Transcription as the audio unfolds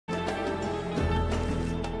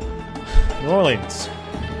New Orleans.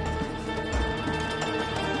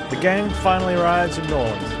 The gang finally arrives in New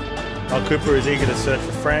Orleans. While Cooper is eager to search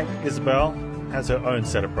for Frank, Isabel has her own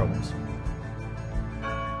set of problems.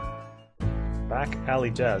 Back alley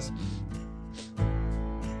jazz.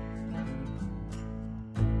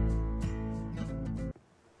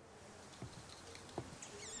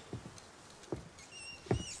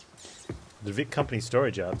 The Vic Company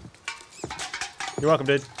storage yard. You're welcome,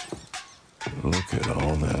 dude. Look at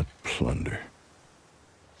all that plunder.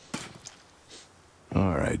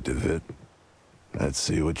 All right, DeVitt. Let's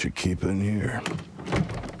see what you keep in here.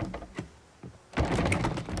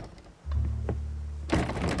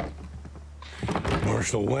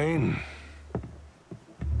 Marshal Wayne,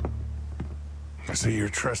 I see you're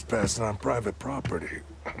trespassing on private property.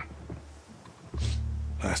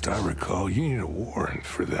 Last I recall, you need a warrant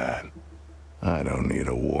for that. I don't need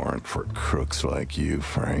a warrant for crooks like you,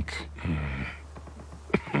 Frank.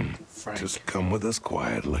 Frank. Just come with us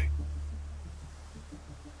quietly.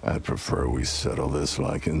 I'd prefer we settle this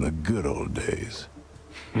like in the good old days.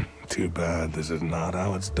 Too bad this is not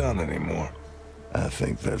how it's done anymore. I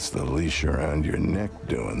think that's the leash around your neck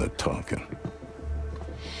doing the talking.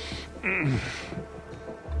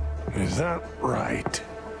 Is that right?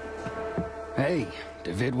 Hey,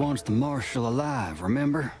 David wants the marshal alive,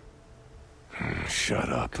 remember? Shut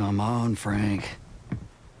up. Come on, Frank.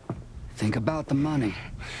 Think about the money.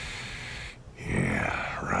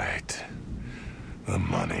 Yeah, right. The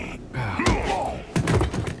money.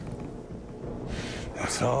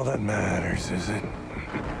 That's all that matters, is it?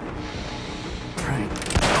 Frank.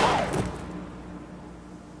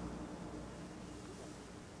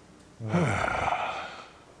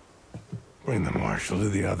 Bring the marshal to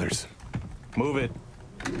the others. Move it.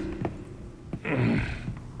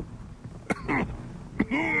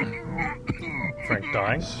 Frank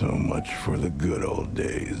dying. So much for the good old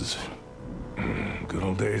days. Good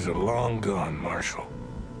old days are long gone, Marshal.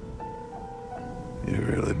 You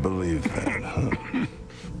really believe that, huh?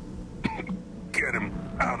 Get him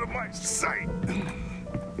out of my sight.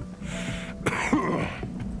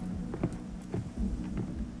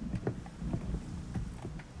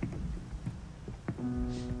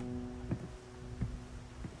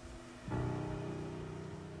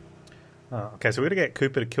 Oh, okay, so we're gonna get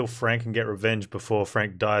Cooper to kill Frank and get revenge before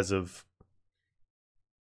Frank dies of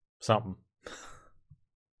something.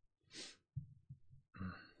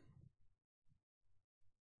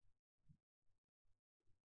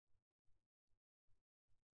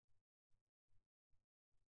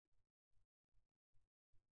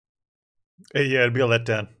 Yeah, it'd be a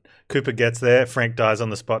letdown. Cooper gets there, Frank dies on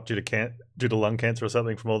the spot due to lung cancer or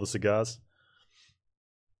something from all the cigars.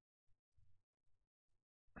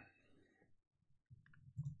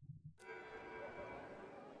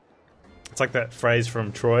 It's like that phrase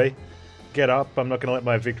from Troy, "Get up, I'm not going to let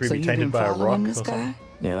my victory So be you've tainted been by a rock." following Or this something. guy?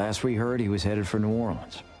 Yeah, last we heard, he was headed for New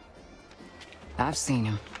Orleans. I've seen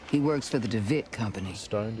him. He works for the DeVitt Company.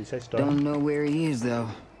 Stone, did you say stone? Don't know where he is, though.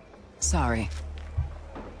 Sorry.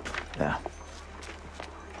 Yeah.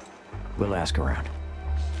 We'll ask around.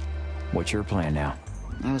 What's your plan now?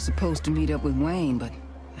 I was supposed to meet up with Wayne, but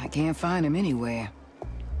I can't find him anywhere.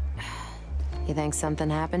 You think something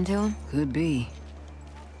happened to him? Could be.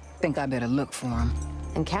 Think I better look for him.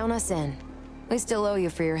 And count us in. We still owe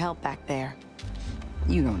you for your help back there.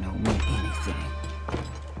 You don't know me anything.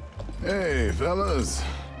 Hey, fellas.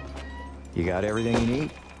 You got everything you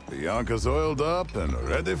need? The Yonkers oiled up and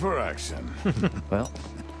ready for action. Well,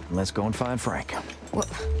 let's go and find Frank.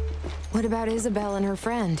 What about Isabel and her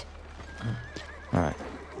friend? All right.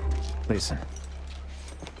 Listen.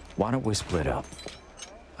 Why don't we split up?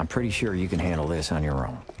 I'm pretty sure you can handle this on your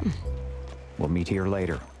own. We'll meet here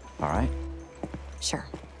later, all right? Sure.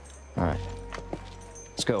 All right.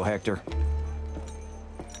 Let's go, Hector.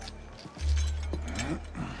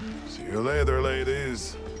 See you later,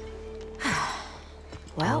 ladies.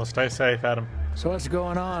 Well, stay safe, Adam. So what's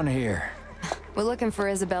going on here? We're looking for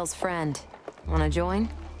Isabel's friend. Wanna join?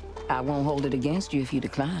 I won't hold it against you if you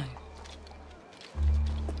decline.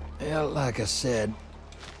 Yeah, like I said,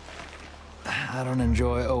 I don't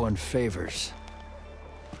enjoy owing favors.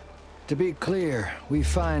 To be clear, we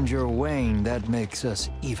find your Wayne, that makes us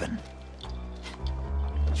even.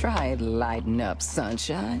 Try it lighten up,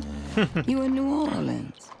 sunshine. You in New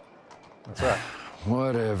Orleans. That's right.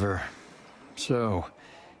 Whatever. So,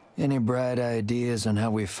 any bright ideas on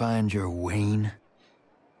how we find your Wayne?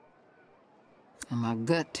 And my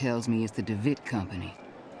gut tells me it's the DeVitt Company.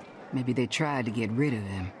 Maybe they tried to get rid of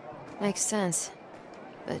him. Makes sense.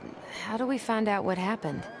 But how do we find out what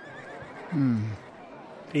happened?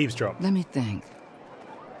 Eavesdrop. Let me think.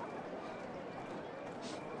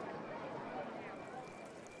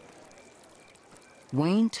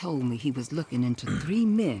 Wayne told me he was looking into 3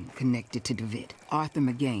 men connected to DeVitt. Arthur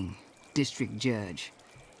McGain, district judge.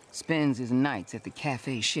 Spends his nights at the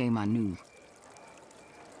Café Chez Manu.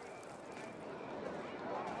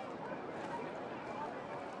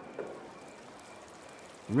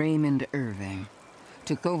 Raymond Irving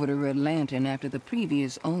took over the Red Lantern after the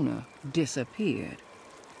previous owner disappeared.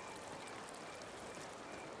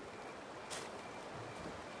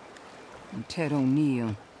 And Ted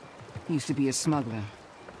O'Neill used to be a smuggler.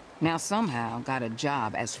 Now somehow got a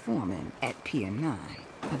job as foreman at Pier 9.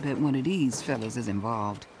 I bet one of these fellas is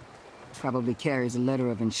involved. Probably carries a letter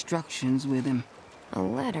of instructions with him. A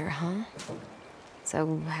letter, huh?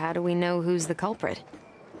 So how do we know who's the culprit?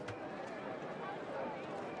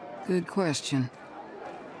 Good question.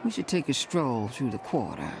 We should take a stroll through the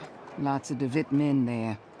quarter. Lots of DeVitt men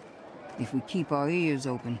there. If we keep our ears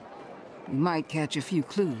open, we might catch a few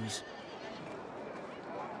clues.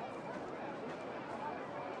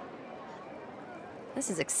 This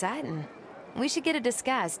is exciting. We should get a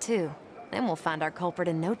disguise, too. Then we'll find our culprit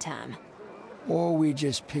in no time. Or we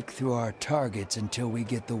just pick through our targets until we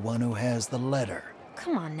get the one who has the letter.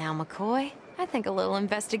 Come on now, McCoy. I think a little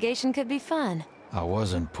investigation could be fun. I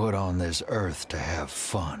wasn't put on this earth to have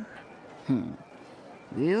fun.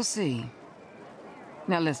 We'll see.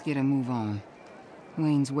 Now let's get a move on.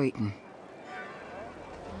 Wayne's waiting.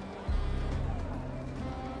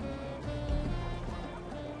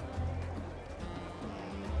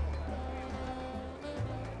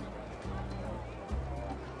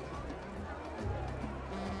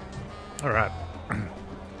 All right.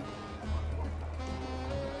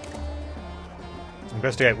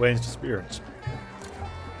 Investigate Wayne's disappearance.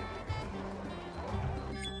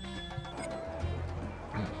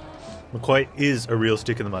 McCoy is a real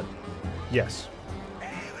stick in the mud. Yes.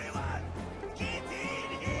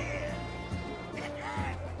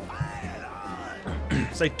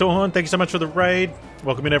 Say Torn, thank you so much for the raid.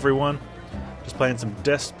 Welcome in, everyone. Just playing some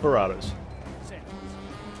Desperados.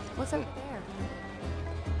 What's over there?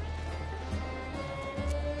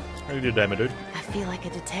 How you doing today, my dude? I feel like a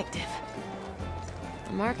detective.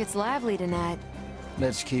 The market's lively tonight.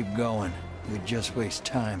 Let's keep going. We just waste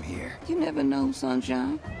time here. You never know,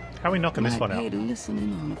 Sunshine. How are we knocking this one Might pay out? to listen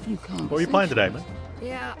in on a few conversations. What are you playing today, man?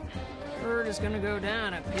 Yeah, word is gonna go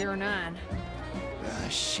down at Pier 9. Ah,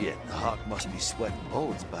 shit. The Hawk must be sweating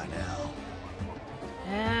bullets by now.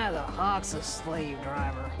 Ah, the Hawk's a slave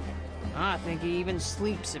driver. I think he even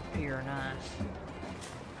sleeps at Pier 9.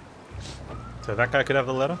 So that guy could have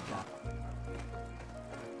the letter?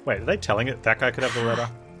 Wait, are they telling it that guy could have the letter?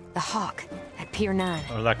 The Hawk at Pier 9.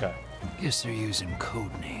 Or that guy? Guess they're using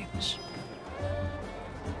code names.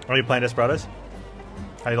 Are you playing Desperados?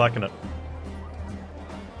 How you liking it?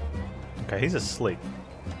 Okay, he's asleep.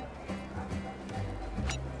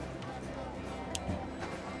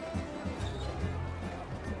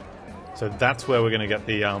 So that's where we're gonna get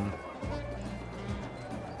the Alright.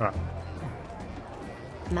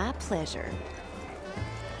 My pleasure.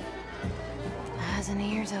 Eyes and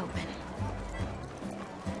ears open.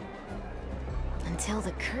 Until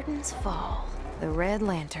the curtains fall. The Red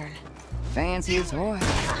Lantern. Fancy his horse.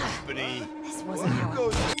 This wasn't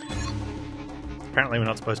how Apparently we're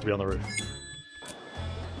not supposed to be on the roof.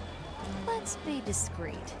 Let's be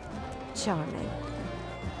discreet. Charming.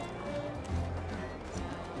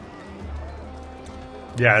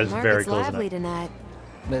 Yeah, it's very Market's cool, lively isn't it? tonight.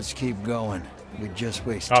 Let's keep going. We just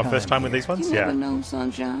waste Oh, time first time with here. these ones? You never Yeah. know,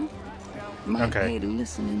 Sunshine. Might Okay. pay to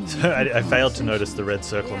listen in on a few I failed to notice conversations. the red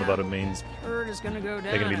circle on the bottom means Word is gonna go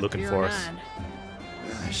down gonna be at looking Pier for us. 9.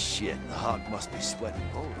 Ah, shit. The Hawk must be sweating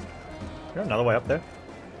bullets. is there another way up there?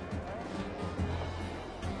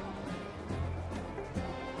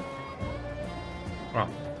 Oh.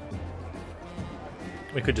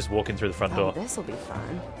 We could just walk in through the front Oh, door. this'll be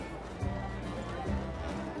fun.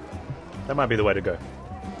 That might be the way to go.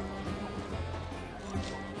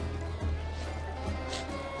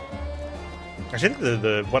 Actually, I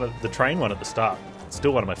think the train one at the start, it's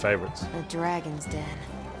still one of my favorites. The Dragon's Den.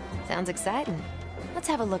 Sounds exciting. Let's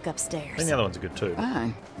have a look I upstairs. think the other ones are good too.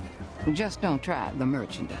 Fine. Just don't try the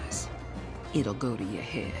merchandise. It'll go to your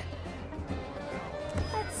head.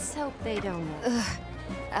 Let's hope they don't. Ugh,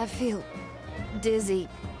 I feel dizzy.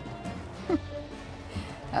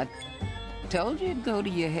 I told you it'd go to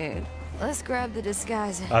your head. Let's grab the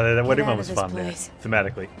disguise. and Oh, the get wedding out one of was this fun there, place.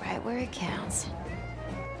 thematically. Right where it counts.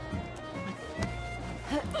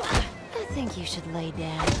 I think you should lay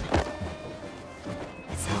down.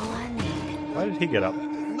 That's all I need. Why did he get up?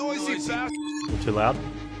 Noisy bastard! Too loud?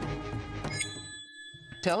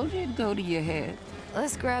 Told you it'd go to your head.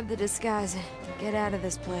 Let's grab the disguise and get out of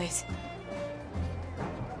this place.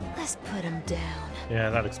 Let's put him down. Yeah,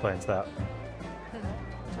 that explains that.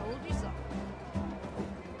 Told you so.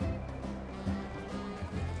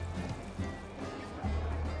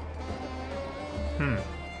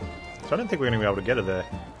 So I don't think we're going to be able to get her there.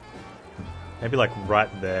 Maybe like right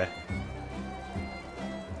there.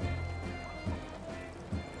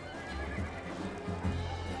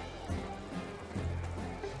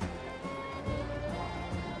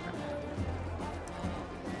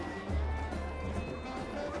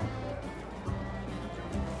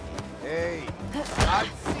 Hey,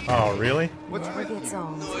 Oh, really? Never gets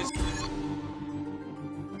old.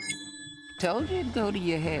 Told you it'd go to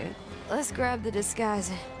your head. Let's grab the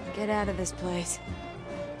disguiser. Get out of this place.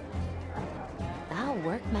 I'll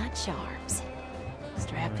work my charms.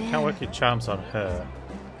 Strap in. Can't work your charms on her.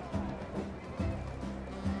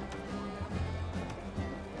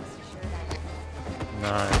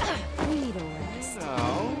 No. We need a rest.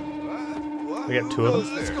 We get two of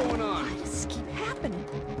them. what's going on? Just keep happening.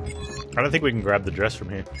 I don't think we can grab the dress from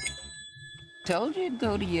here. Told you it'd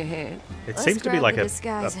go to your head. It Let's seems to be grab like the a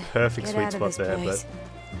disguiser. perfect Get sweet out of spot this there, place.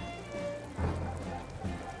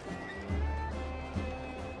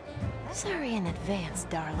 Sorry in advance,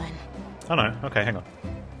 darling. but... Oh no, okay, hang on.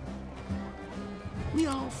 We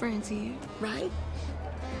all friends here, right?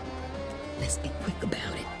 Let's be quick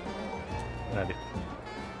about it. Maybe.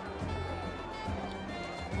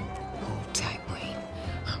 Hold tight, Wayne.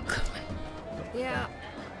 I'm coming. Yeah.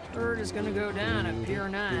 Bird is gonna go down at Pier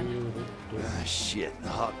 9. Ah, shit. The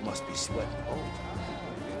Hawk must be sweating bullets.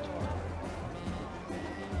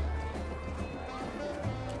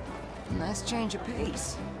 Nice change of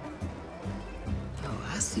pace. Oh,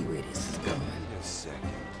 I see where this is going. Wait a second.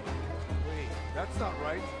 Wait, that's not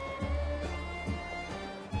right.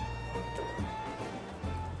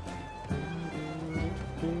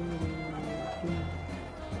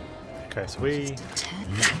 Okay, so we...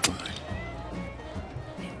 Turn that one.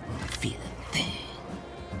 It won't feel a thing.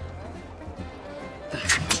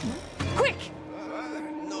 Quick!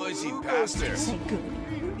 Noisy bastard. Say good.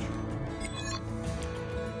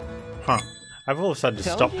 Huh. I've all of a sudden just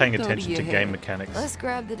Told stopped you paying it'd go to attention your to head. game mechanics. Let's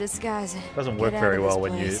grab the disguiser. Doesn't Get work out very of this well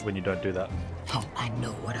place. when you don't do that. Oh, I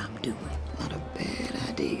know what I'm doing. Not a bad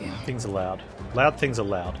idea. Things are loud. Loud things are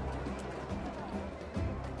loud.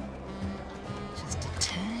 Just a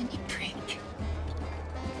tiny prick.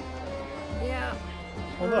 Yeah.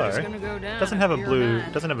 Although, Bird is gonna go down doesn't at have a Pier blue,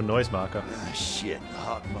 9. doesn't have a noise marker. Ah, shit. The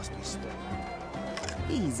Hawk must be sweating.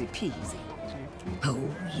 Easy peasy. Oh,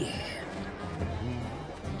 yeah.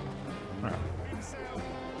 Alright.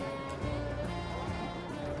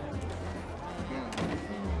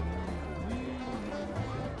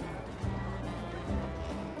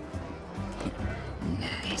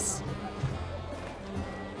 Nice.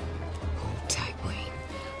 Hold tight, Wayne.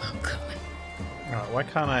 I'm coming. Alright, why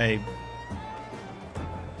can't I...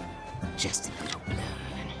 Just a little blood.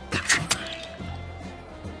 Come on.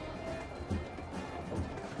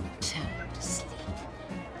 Time to sleep.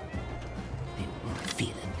 It won't feel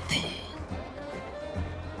a thing.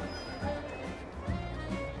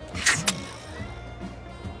 That's enough.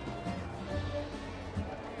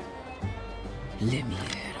 Let me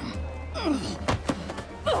at him.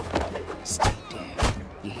 Stay down.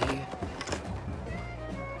 You hear?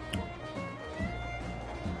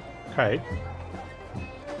 Kate?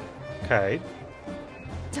 Kate?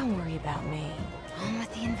 Don't worry about me. On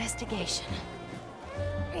with the investigation.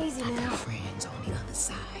 Easy I now. got friends on the other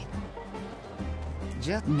side.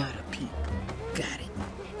 Just not a peep. Got it.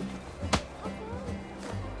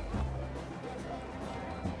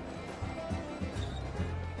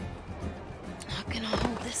 Not gonna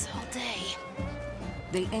hold this all day.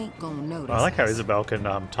 They ain't gonna notice. I like how us. Isabel can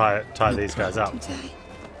tie No these guys up. problem, too tight.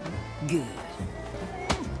 Good.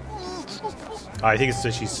 I think it's so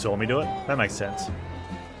she saw me do it. That makes sense.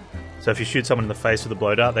 So if you shoot someone in the face with a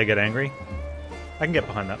blow dart, they get angry. I can get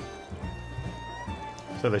behind that.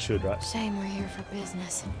 So they should, right? Shame we're here for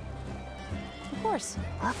business. Of course.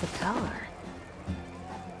 Love the color.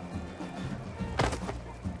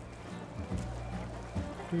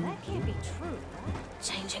 That can't be true.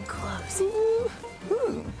 Changing clothes. Ooh.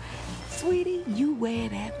 Sweetie, you wear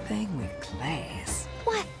that thing with class.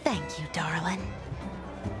 Why, thank you, darling.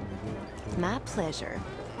 My pleasure.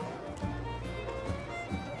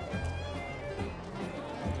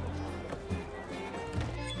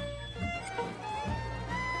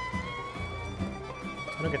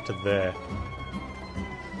 How do I get to there?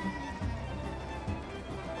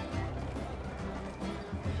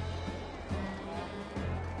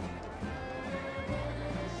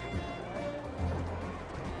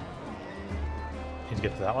 Need to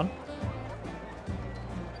get to that one.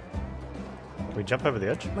 Can we jump over the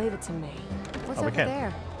edge? Leave it to me. What's Oh, we over can.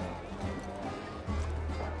 there?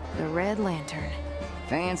 The Red Lantern.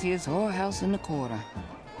 Fanciest whorehouse in the quarter.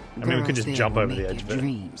 I mean, we could Girls just there jump will over the make edge of your it.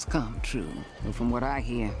 dreams come true. And from what I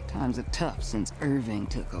hear, times are tough since Irving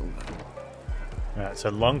took over. Alright, so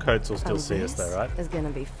Longcoats will still Oh, see us this though, right? is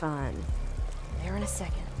gonna be fun. There in a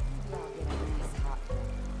second.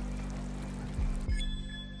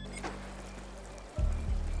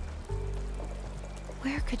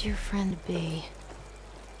 Where could your friend be?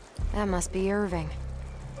 That must be Irving.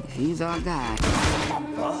 If he's our guy,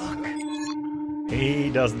 He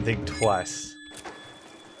doesn't think twice.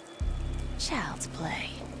 Child's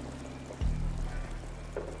play.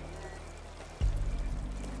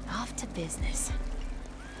 Off to business.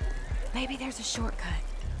 Maybe there's a shortcut.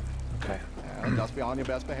 Okay. And just be on your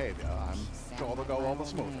best behavior. I'm sure they'll go over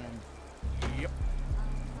smoothly. Yep.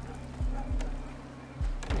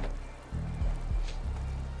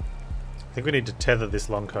 I think we need to tether this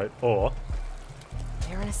Longcoat, or...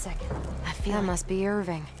 There in a second. I feel that must be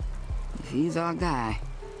Irving. if he's our guy,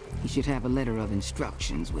 he should have a letter of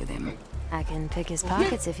instructions with him. I can pick his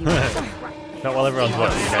pockets if you want. Not while everyone's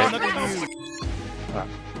watching, okay? Alright.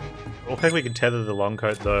 Okay, we can tether the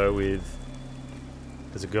Longcoat though with...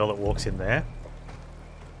 There's a girl that walks in there.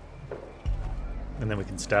 And then we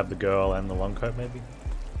can stab the girl and the Longcoat maybe.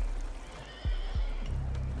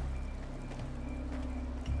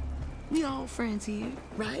 We all friends here,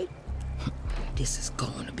 right? This is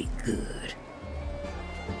going to be good.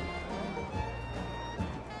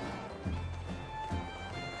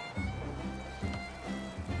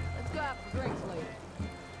 Let's go out for drinks later.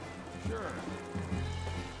 Sure.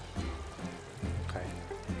 Okay.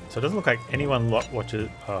 So it doesn't look like anyone watches...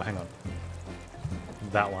 Oh, hang on.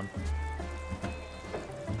 That one.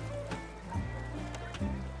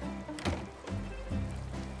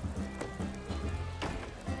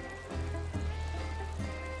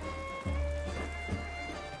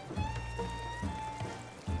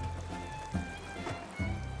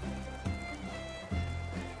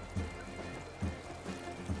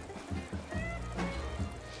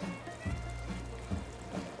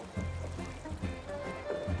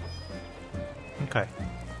 Okay.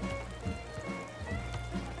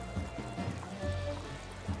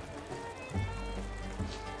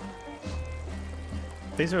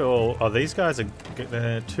 These are all... Oh, these guys are...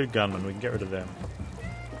 They're two gunmen. We can get rid of them.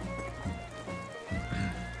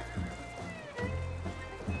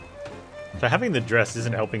 So having the dress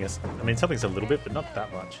isn't helping us. I mean, something's a little bit, but not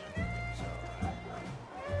that much.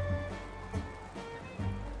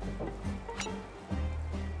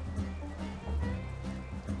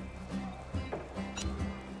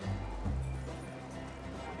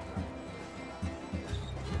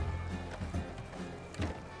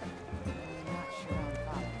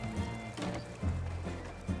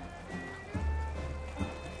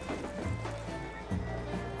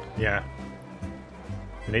 Yeah.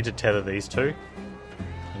 We need to tether these two,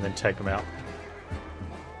 and then take them out,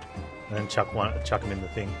 and then chuck them in the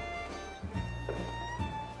thing.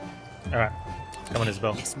 All right, come on,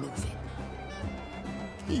 Isabel. Let's move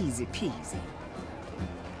it. Easy peasy.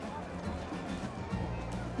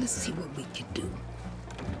 Let's see what we can do.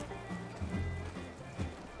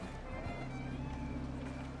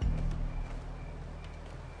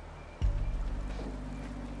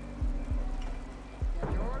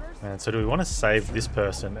 And so, do we want to save this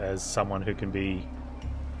person as someone who can be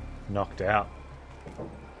knocked out?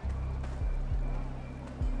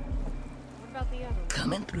 What about the other one?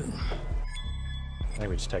 Coming through. I think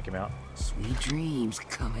we just take him out. Sweet dreams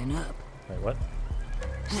coming up. Wait, what?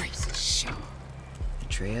 Razor sharp. The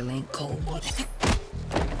trail ain't cold.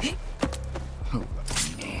 Oh,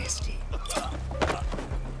 nasty.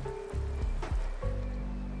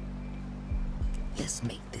 Let's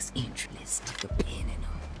make this entry. Stick a pin in them.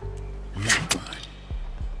 That one.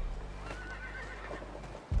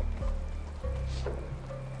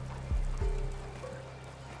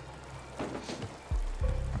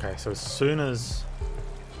 Okay, so as soon as...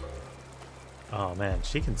 Oh man,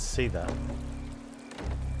 she can see that.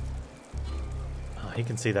 Oh, he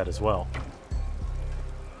can see that as well.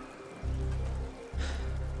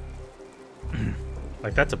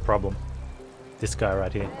 Like, that's a problem. This guy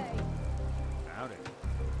right here. Howdy.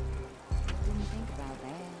 Didn't think about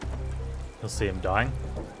that. You'll see him dying.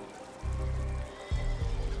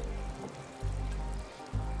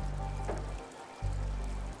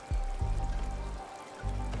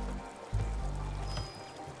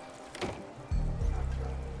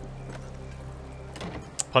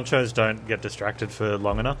 Ponchos don't get distracted for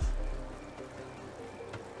long enough.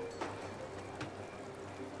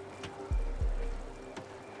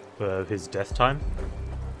 For his death time.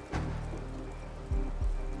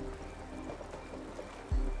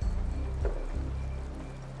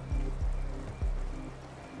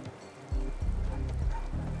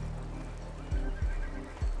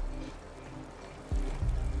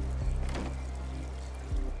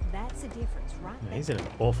 makes a difference, right? Yeah, he's in an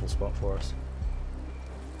awful spot for us.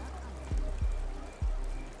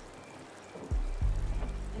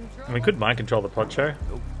 And we could mind control the Poncho.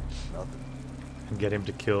 Nope, nothing. And get him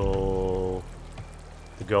to kill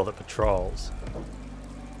the girl that patrols.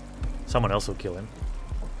 Someone else will kill him.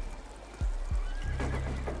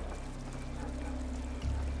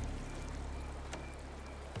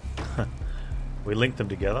 We link them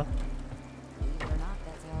together.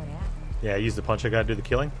 Yeah, use the Poncho guy to do the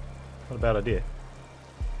killing. Not a bad idea.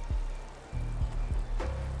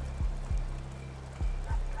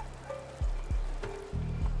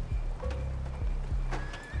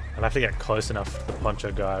 I'll have to get close enough to the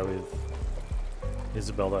Poncho guy with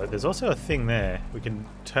Isabel though. There's also a thing there. We can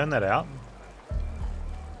turn that out.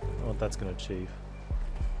 I don't know what that's going to achieve.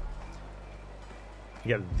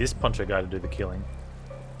 You get this Poncho guy to do the killing.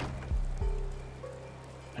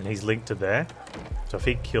 And he's linked to there. So if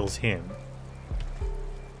he kills him...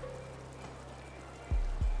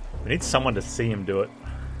 We need someone to see him do it.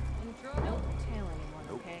 Don't tell anyone,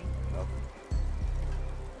 okay? Nothing.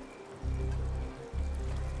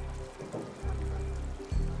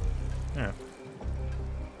 Yeah.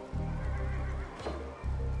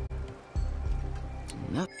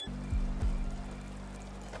 No.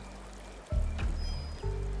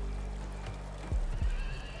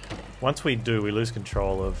 Once we do, we lose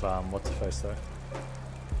control of what's the face though.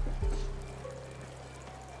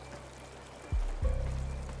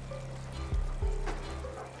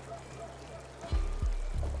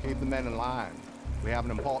 Keep the men in line. We have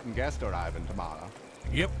an important guest arriving tomorrow.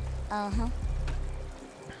 Yep. Uh-huh.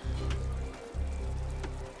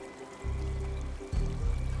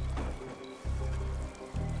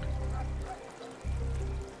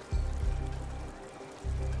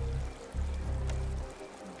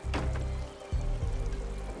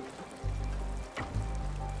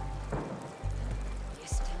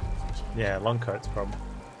 Yeah, long coat's problem.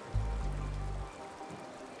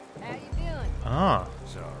 How you doing? Ah,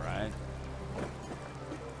 It's alright.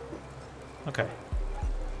 okay.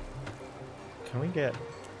 Can we get...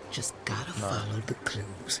 Just gotta follow the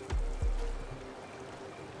clues.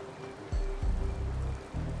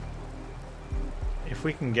 If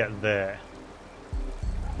we can get there...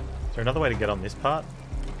 Is there another way to get on this part?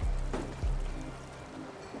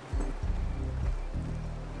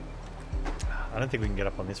 I don't think we can get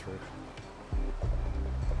up on this roof.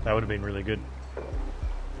 That would have been really good.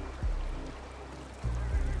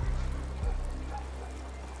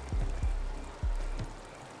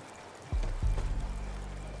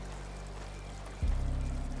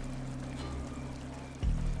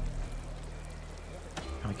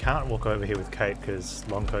 And we can't walk over here with Kate because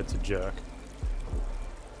Longcoat's a jerk.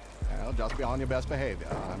 Well, just be on your best behavior.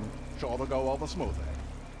 I'm sure they'll go over smoothly.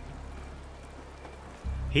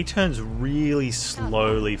 He turns really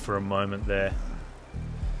slowly for a moment there.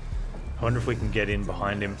 I wonder if we can get in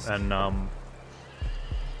behind him and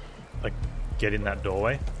like get in that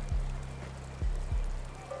doorway.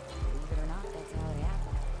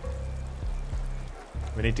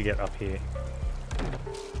 We need to get up here.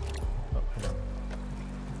 Oh, hang on.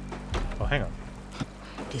 Oh, hang on.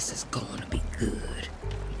 This is gonna be good.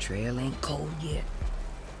 The trail ain't cold yet.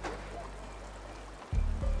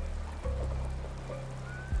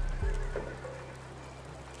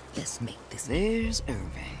 Let's make this. There's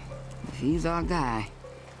Irving. If he's our guy,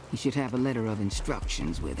 he should have a letter of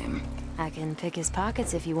instructions with him. I can pick his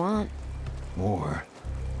pockets if you want. Or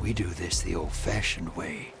we do this the old-fashioned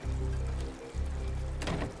way.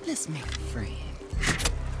 Let's make a friend.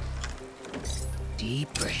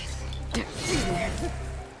 Deep breath.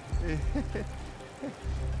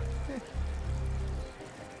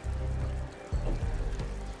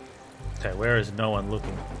 Okay, where is no one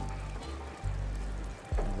looking?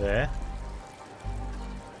 There.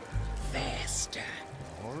 Faster.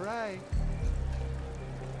 All right.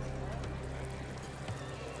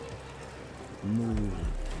 Move.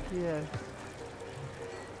 Yeah.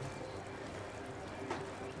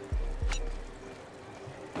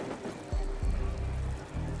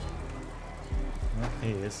 Oh, he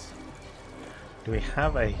is. Do we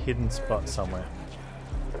have a hidden spot somewhere?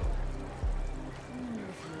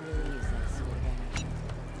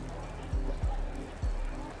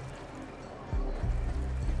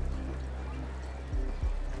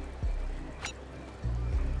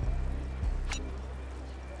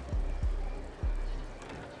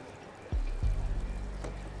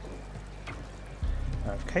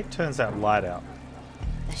 If Kate turns that light out.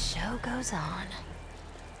 The show goes on.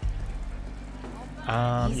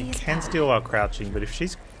 You Easy as can pie. steal while crouching, but if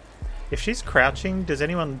she's crouching, does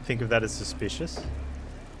anyone think of that as suspicious?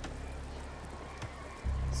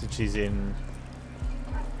 Since she's in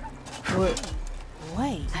But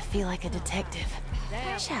wait. I feel like a detective.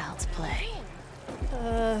 Child's play.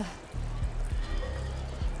 I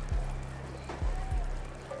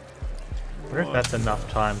wonder if that's enough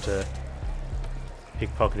time to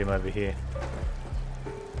pickpocket him over here.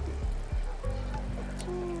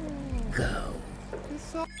 Go.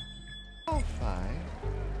 It's all fine.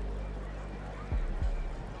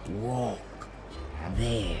 Walk.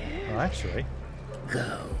 There. Oh, actually.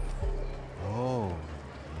 Go. Oh,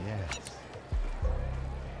 yes.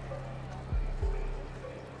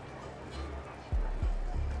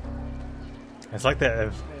 It's like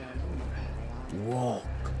that. Walk.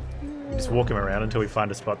 Just walk him around until we find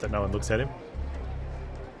a spot that no one looks at him.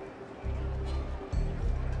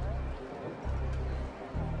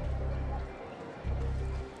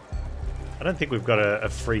 I don't think we've got a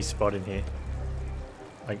free spot in here.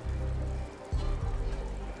 Like,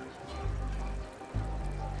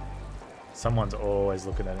 someone's always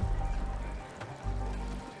looking at him.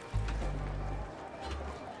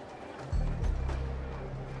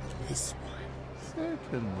 This one.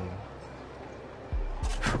 Certainly.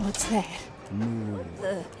 What's that? Move.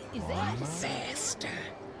 Is that Faster.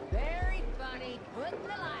 very funny? Put the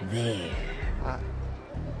light. There.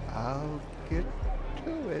 I'll get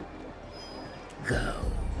to it. Go.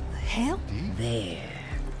 The hell? Deep, There.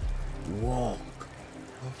 Walk.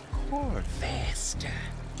 of course. Faster.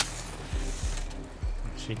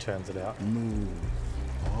 She turns it out. Move.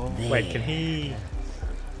 Oh, There. Wait, can he?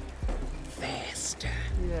 Faster.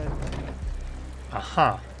 yes.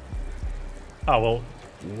 Aha. Oh well.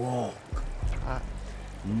 Walk.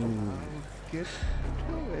 Move. I'll get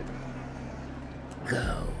to it.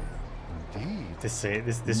 Go. Indeed.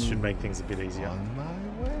 This should make things a bit easier. On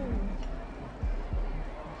my way.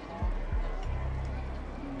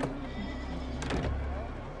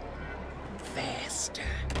 Faster.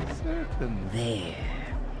 Certainly. There.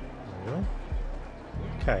 Really?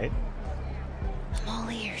 Okay. I'm all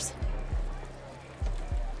ears.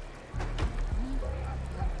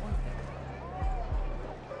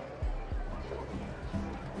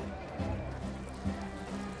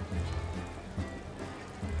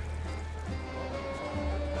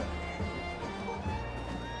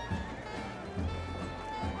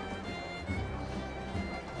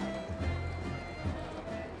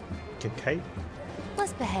 Can Kate?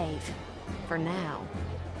 Let's behave. For now.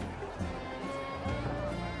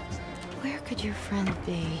 Where could your friend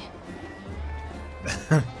be?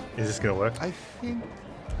 Is this gonna work? I think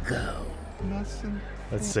Go. mustn't.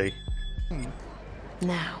 Let's see.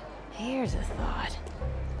 Now, here's a thought.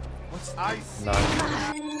 No.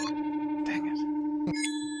 Dang it.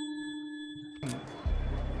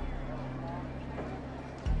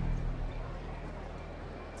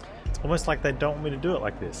 It's almost like they don't want me to do it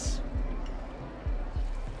like this.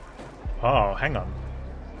 Oh, hang on.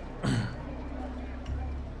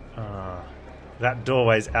 That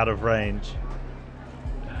doorway's out of range.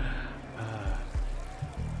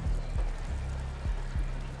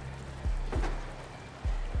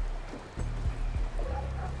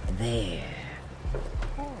 There.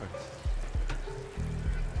 Of course.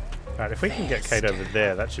 Alright, if we can get Kate over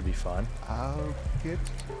there, that should be fine. I'll get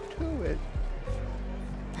to it.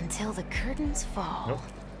 Until the curtains fall.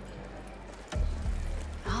 Nope.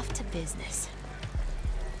 Off to business.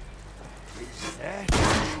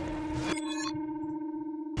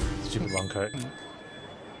 Stupid long coat.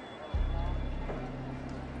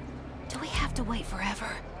 Do we have to wait forever?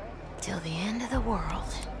 Till the end of the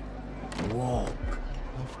world. Walk.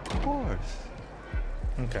 Of course.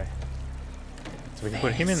 Okay. So we can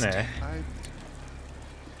put him in there.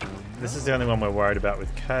 I This is the only one we're worried about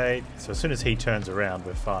with Kate. So as soon as he turns around,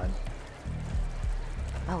 we're fine.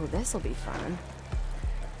 Oh, this'll be fun.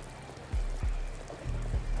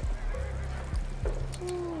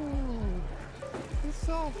 It's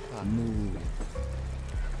all fun. Move.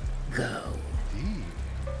 Go. Indeed.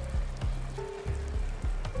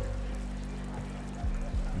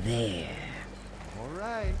 There. All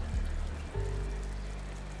right.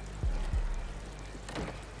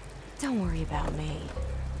 Don't worry about me.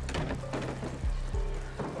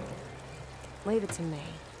 Leave it to me.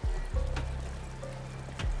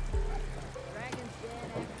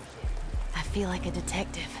 I feel like a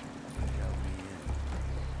detective.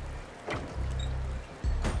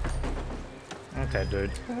 Okay,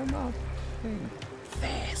 dude. Turn off thing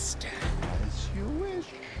Faster. as you wish.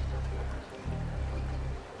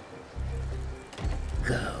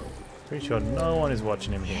 Go. Pretty sure no one is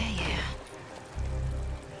watching him here. Yeah, yeah.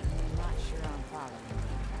 I'm not sure I'm following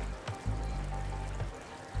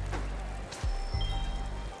you.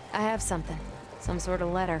 I have something. Some sort of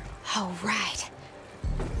letter. Oh, right.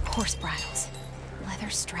 Horse bridles. Leather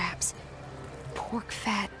straps. Pork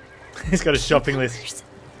fat. He's got a shopping list.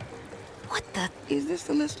 What the? Is this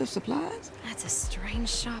the list of supplies? That's a strange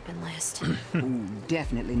shopping list. Ooh,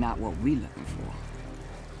 definitely not what we're looking for.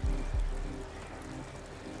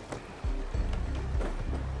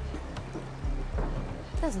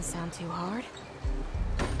 Doesn't sound too hard.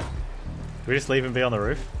 Do we just leave him be on the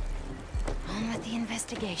roof? On with the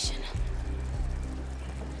investigation.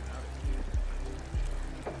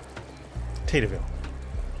 Teeterville.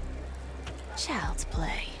 Child's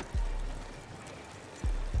play.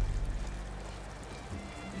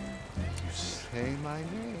 You say my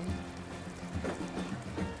name.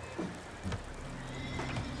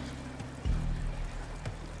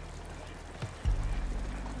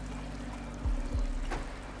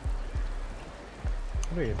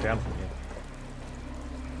 How do we get down from here?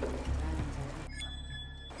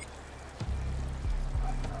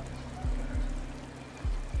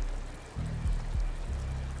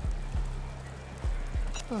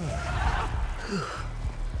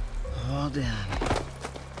 All done.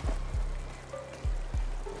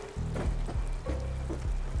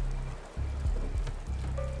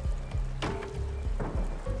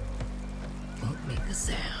 Won't make a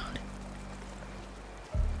sound.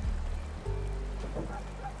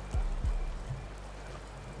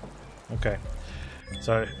 Okay.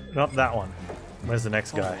 So, not that one. Where's the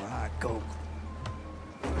next guy? Alright, go.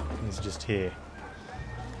 He's just here.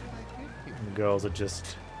 And the girls are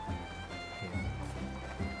just...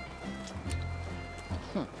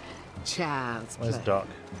 Child's Where's play. Doc?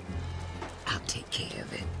 I'll take care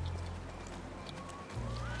of it.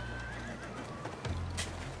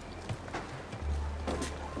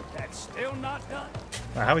 That's still not done.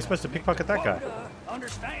 How are we supposed to pickpocket that guy?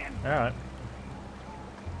 Understand? Alright.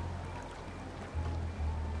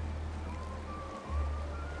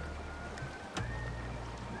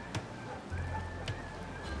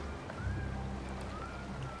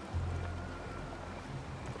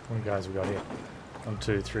 How many guys we got here? 1,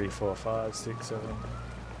 2, 3, 4, 5, 6, 7.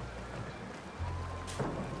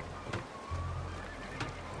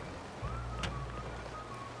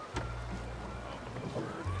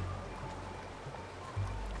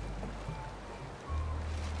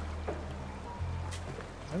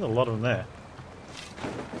 There's a lot of them there.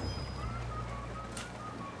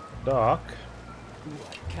 Doc.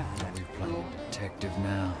 What kind of... We playing detective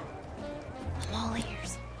now. I'm all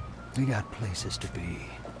ears. We got places to be.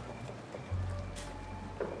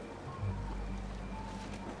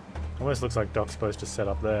 Almost looks like Doc's supposed to set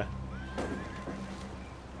up there.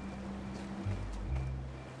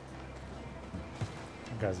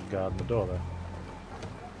 That guy's guarding the door though.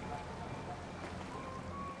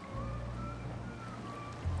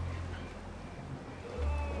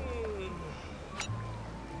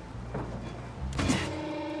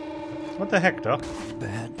 What the heck, Doc?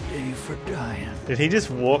 Bad day for dying. Did he just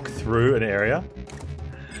walk through an area?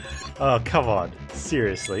 Oh, come on.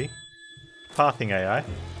 Seriously. Pathing AI.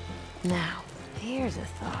 Now, here's a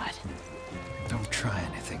thought. Don't try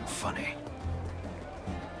anything funny.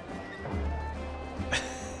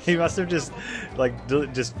 He must have just, like,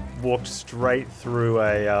 just walked straight through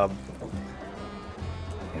a,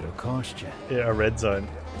 It'll cost you. yeah, a red zone.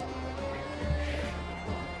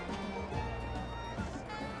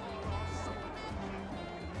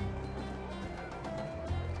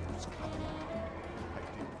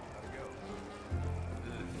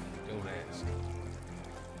 Don't ask.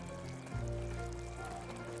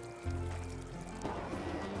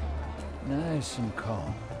 Nice and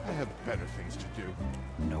calm. I have better things to do.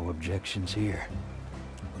 No objections here.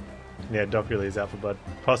 Yeah, Doc really is out for blood.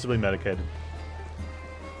 Possibly medicated.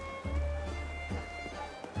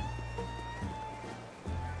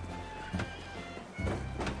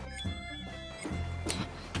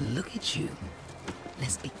 Look at you.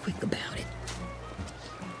 Let's be quick about it.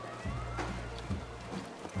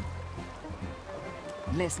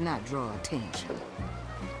 Let's not draw attention.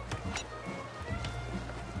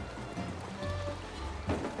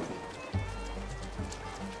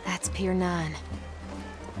 That's Pier 9.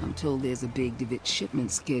 I'm told there's a big Devitt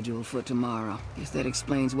shipment scheduled for tomorrow. Guess that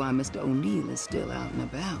explains why Mr. O'Neill is still out and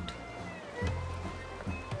about.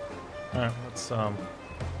 Alright,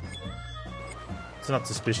 it's not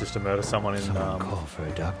suspicious to murder someone in Call for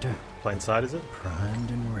a doctor. plain sight, is it? Primed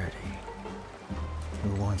and ready.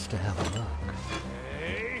 Who wants to have a look?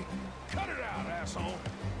 Hey, cut it out, asshole.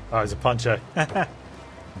 Oh, he's a puncher.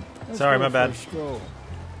 Sorry, my bad.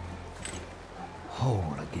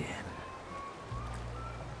 Whole again.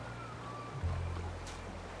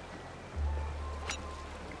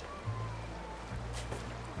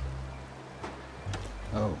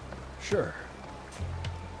 Oh, sure.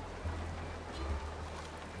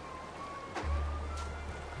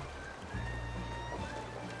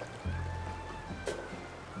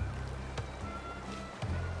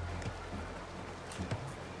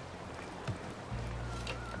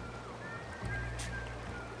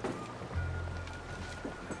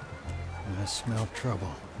 I smell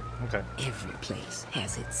trouble. Okay. Every place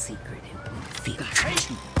has its secret and we feel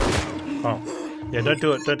Oh. Yeah, don't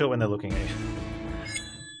do it. Don't do it when they're looking at you.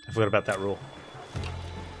 I forgot about that rule.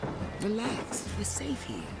 Relax, we're safe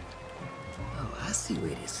here. Oh, I see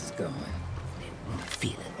where this is going. They won't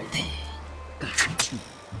feel a thing. Got you.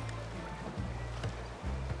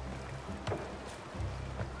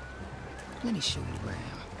 Let me show you around.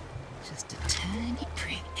 Just a tiny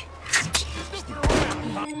prick.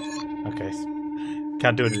 Okay.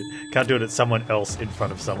 Can't do it. Can't do it at someone else in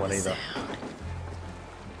front of someone either.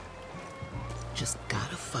 Just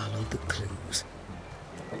gotta follow the clues.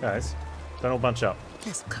 Guys, don't all bunch up.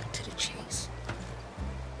 Let's cut to the chase.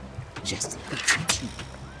 Just got you.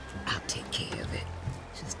 I'll take care of it.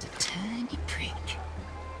 Just a tiny prick.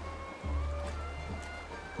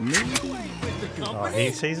 Maybe. Oh, he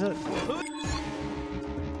sees it.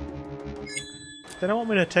 They don't want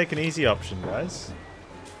me to take an easy option, guys.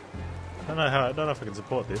 I don't know if I can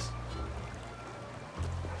support this.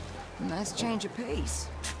 Nice change of pace.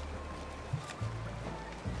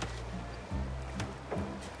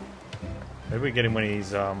 Maybe we get him when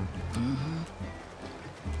he's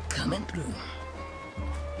Coming through.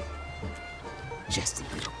 Just a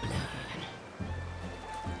little blood.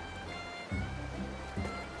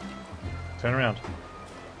 Turn around.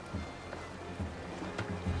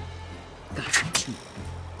 Got you.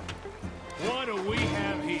 What do we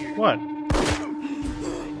have here? What?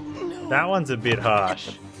 That one's a bit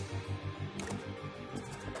harsh.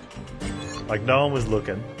 Like no one was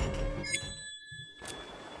looking.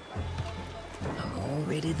 I'm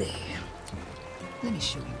already there. Let me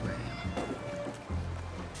show you around.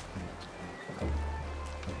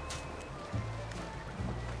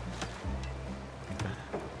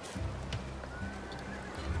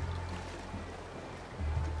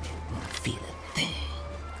 Feel a thing.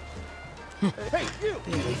 Hey, you!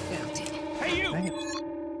 Barely felt it. Hey, you! Dang it.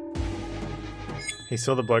 He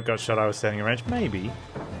saw the bloke got shot. I was standing in range. Maybe.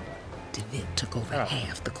 DeVitt took over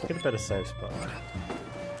half the court. Get a better safe spot.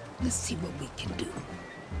 Let's see what we can do.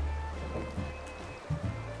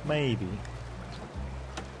 Maybe.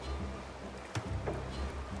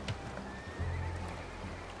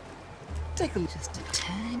 Take a look. Just a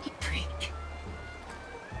tiny prick.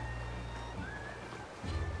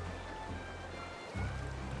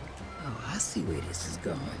 Oh, I see where this is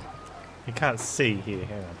going. You can't see here.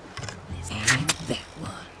 Hang on. And that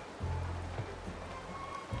one.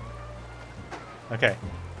 Okay.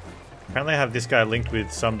 Apparently I have this guy linked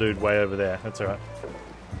with some dude way over there. That's alright.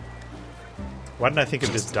 Why didn't I think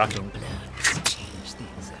of just ducking?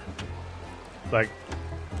 Like,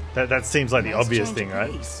 that seems like the obvious thing,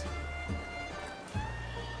 right?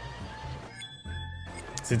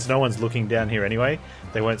 Since no one's looking down here anyway,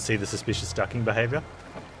 they won't see the suspicious ducking behavior.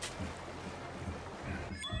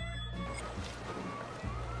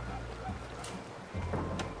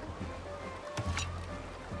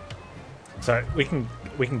 So we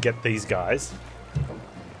can get these guys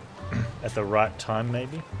at the right time,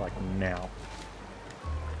 maybe, like now.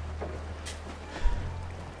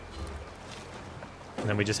 And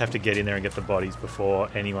then we just have to get in there and get the bodies before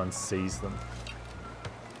anyone sees them.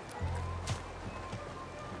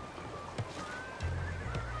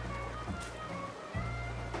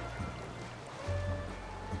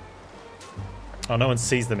 Oh, no one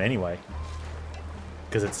sees them anyway.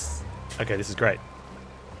 Because it's... Okay, this is great.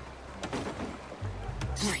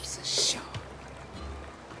 Razor sharp.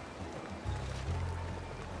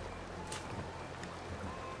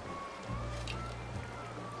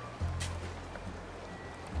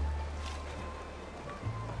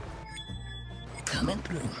 Coming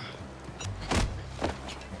through.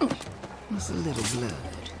 What's a little blood?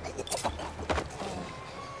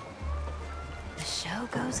 The show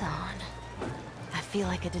goes on. I feel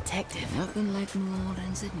like a detective. Nothing like New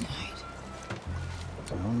Orleans at night.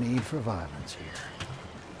 No need for violence here.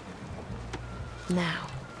 Now,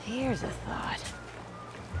 here's a thought.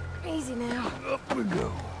 Easy now. Up we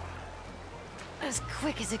go. As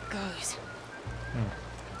quick as it goes.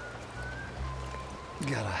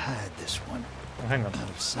 Gotta hide this one. Oh, hang on. Out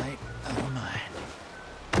of sight, out of mind.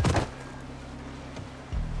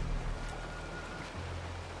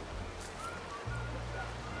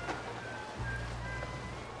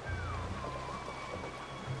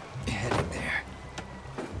 Heading there.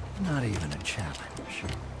 Not even a challenge.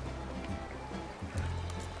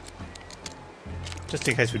 Just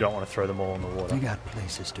in case we don't want to throw them all in the water. We got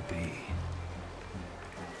places to be.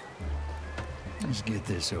 Let's get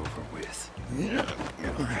this over with.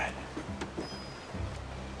 All right.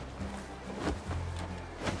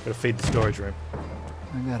 Gotta feed the storage room.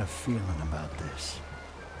 I got a feeling about this.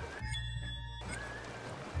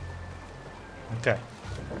 Okay.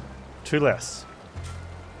 2 less.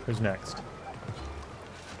 Who's next?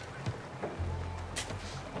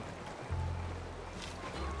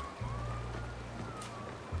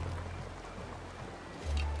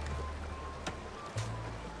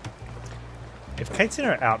 If Kate's in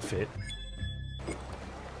her outfit...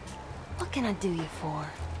 What can I do you for?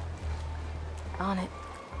 On it.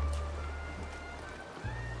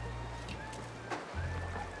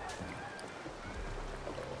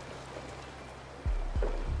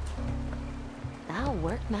 I'll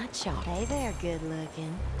work my charm. Hey there, good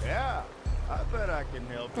looking. Yeah, I bet I can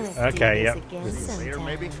help you. Let's Okay, do this yep. again See you later, sometime.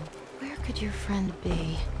 maybe? Where could your friend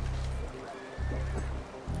be?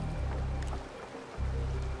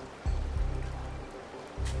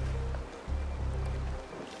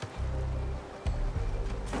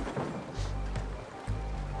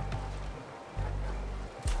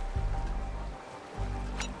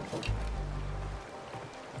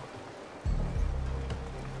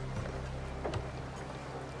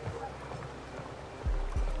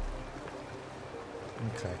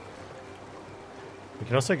 Okay. We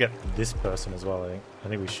can also get this person as well, I think. I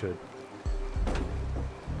think we should.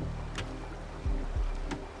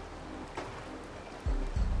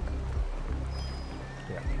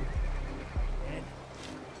 Yeah.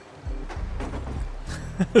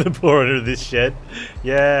 The poor owner of this shed.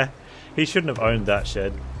 Yeah. He shouldn't have owned that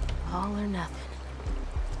shed. All or nothing.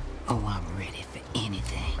 Oh, I'm ready for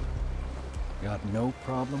anything. Got no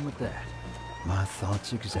problem with that. My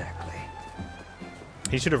thoughts exactly.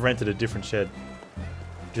 He should have rented a different shed.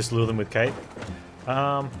 Just lure them with Kate.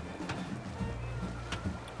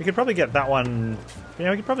 We could probably get that one... Yeah,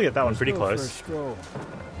 we could probably get that one pretty close. Stroll.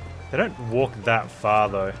 They don't walk that far,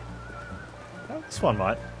 though. Oh, this one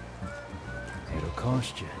might. It'll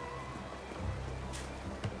cost you.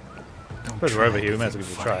 Suppose we're over here, we might as well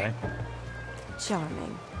give it a try.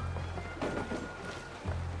 Charming.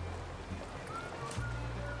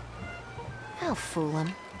 I'll fool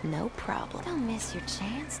him. No problem. Don't miss your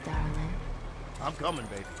chance, darling. I'm coming,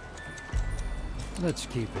 baby. Let's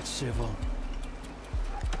keep it civil.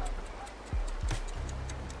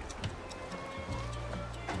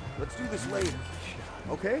 Let's do this later.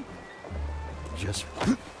 Okay? Just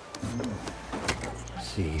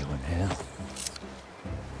see you in hell.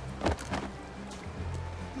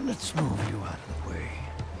 Let's move you out of the way.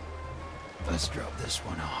 Let's drop this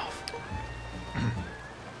one off.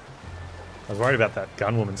 I was worried about that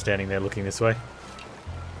gun woman standing there looking this way.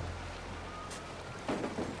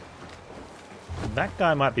 That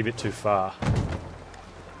guy might be a bit too far.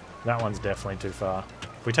 That one's definitely too far.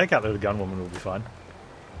 If we take out the gun woman, we'll be fine.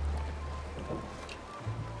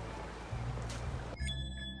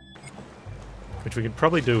 Which we could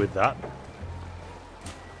probably do with that.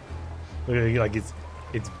 Look at it, like it's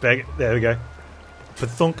big. There we go.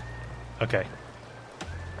 Pathunk. Okay.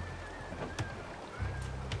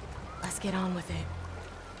 Let's get on with it.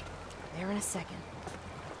 There in a second.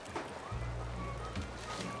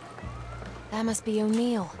 That must be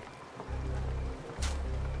O'Neill.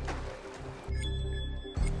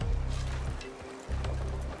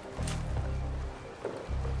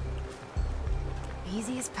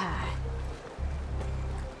 Easy as pie.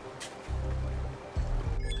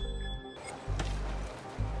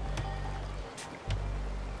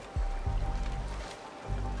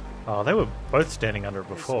 Oh, they were both standing under it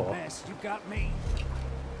before. You got me.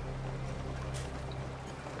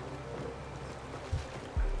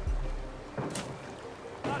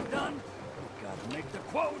 Not done. Gotta make the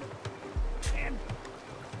quota. And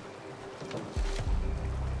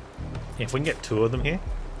Yeah, if we can get 2 of them here.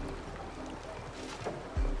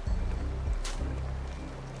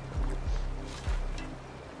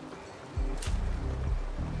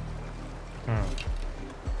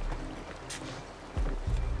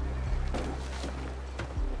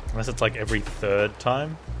 Unless it's like every 3rd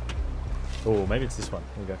time. Oh, maybe it's this one.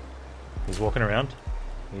 Here we go. He's walking around.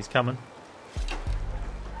 He's coming.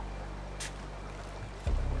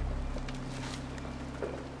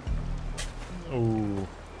 Ooh.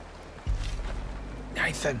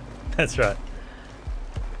 Nathan. That's right.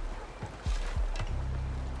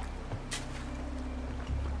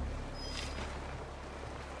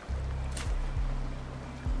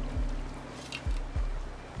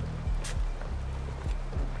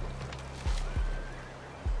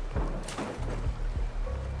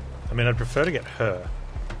 I mean, I'd prefer to get her.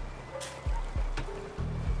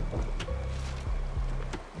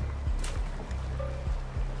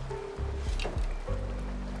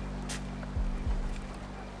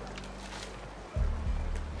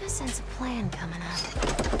 I sense a plan coming up.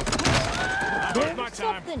 There's my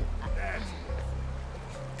time. Something.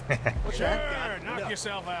 What's that? Knock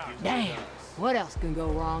yourself out. Damn. What else can go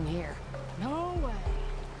wrong here? No way.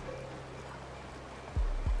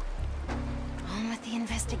 On with the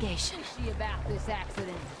investigation. See about this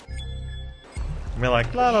accident. And we're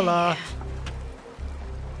like, la la la.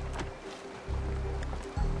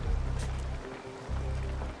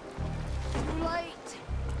 Too late.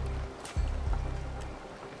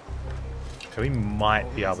 So we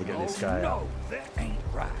might be able to get this guy out. No, that ain't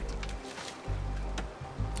right.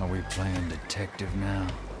 Are we playing detective now?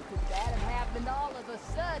 That happened all of a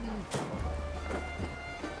sudden.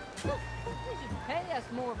 Look, they should pay us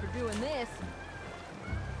more for doing this.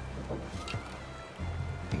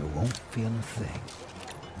 You won't feel a thing.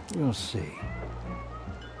 You'll see.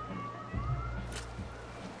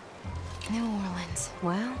 New Orleans.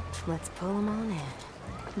 Well, let's pull them on in.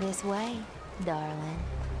 This way, darling.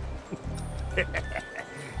 Lead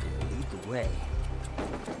the way.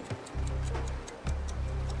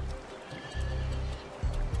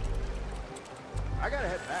 I gotta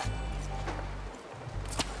head back.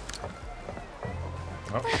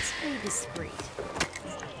 Oh. Let's be discreet.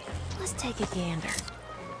 Let's take a gander.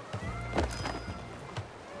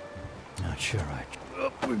 Not sure I...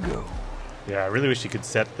 Up we go. Yeah, I really wish you could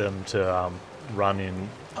set them to run in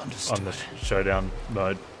Understood. on the showdown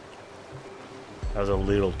mode. That was a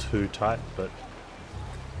little too tight, but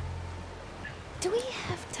Do we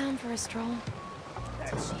have time for a stroll?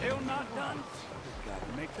 That's still not done.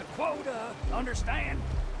 Gotta make the quota. Understand?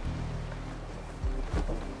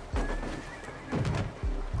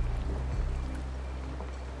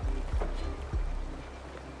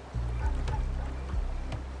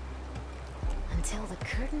 Until the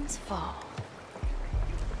curtains fall.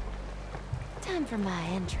 Time for my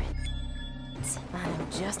entrance. I know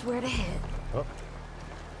just where to head. oh.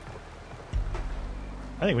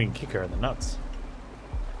 I think we can kick her in the nuts.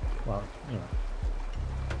 Well, you know,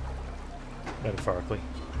 metaphorically.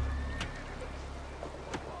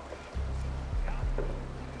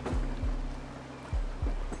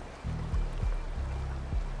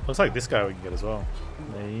 Looks like this guy we can get as well.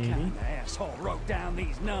 Maybe. Kind of asshole wrote down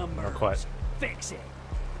these numbers. Not quite. Fix it.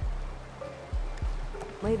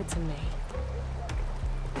 Leave it to me.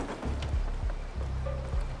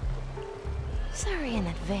 Sorry in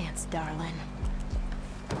advance, darling.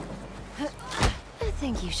 I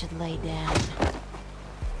think you should lay down.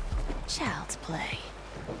 Child's play.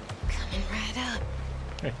 Coming right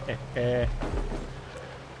up.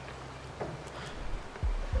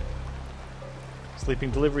 Sleeping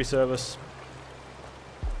delivery service.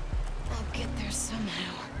 I'll get there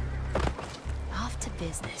somehow. Off to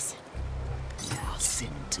business. I'll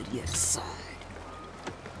send him to the other side.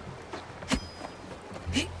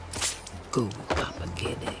 Go, Papa,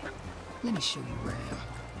 get it. Let me show you around.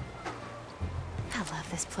 I love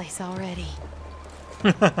this place already.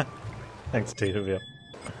 Thanks, Tita.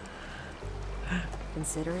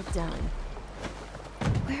 Consider it done.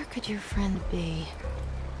 Where could your friend be?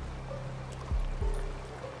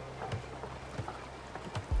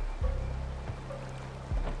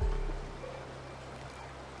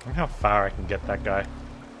 Look how far I can get that guy.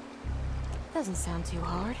 Doesn't sound too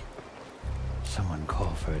hard. Someone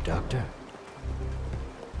call for a doctor?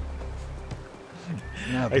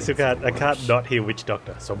 I still can't. I can't not hear which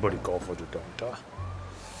doctor. Somebody call for the doctor.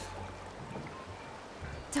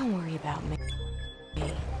 Don't worry about me.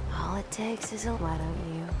 All it takes is a... Why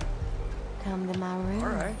don't you come to my room? All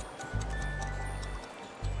right.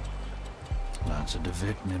 Lots of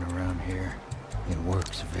divitin around here. It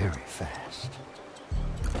works very fast.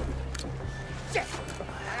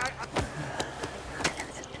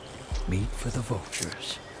 Meat for the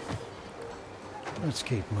vultures. Let's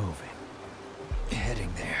keep moving.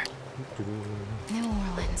 Heading there. New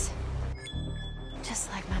Orleans.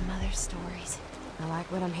 Just like my mother's stories. I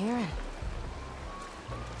like what I'm hearing.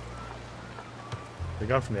 We're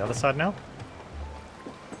going from the other side now?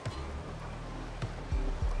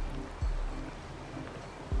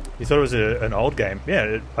 You thought it was an old game?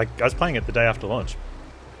 Yeah, like I was playing it the day after launch.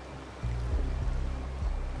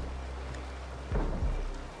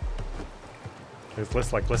 It's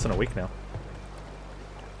less than a week now.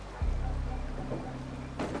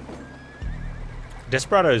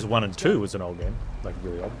 Desperados 1 and 2 was an old game, like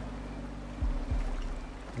really old.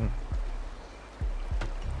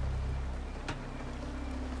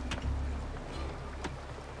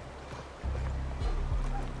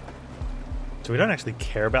 So we don't actually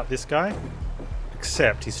care about this guy,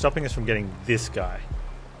 except he's stopping us from getting this guy.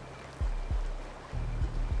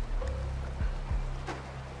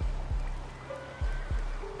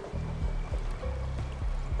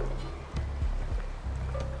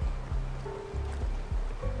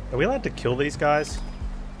 Are we allowed to kill these guys?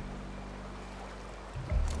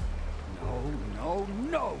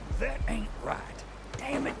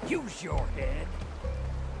 That's your head.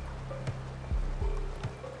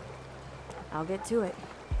 I'll get to it.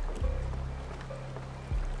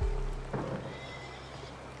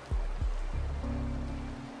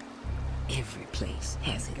 Every place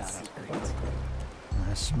has its secret.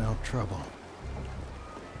 I smell trouble.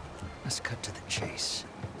 Let's cut to the chase.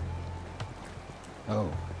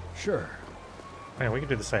 Oh, sure. Man, we can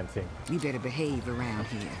do the same thing. You better behave around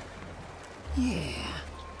here. Yeah,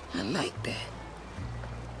 I like that.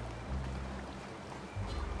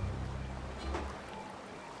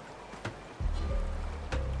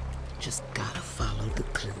 Just gotta follow the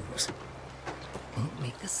clues. Won't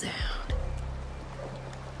make a sound.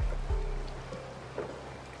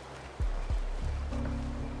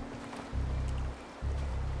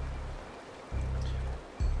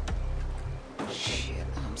 Shit,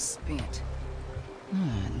 I'm spent.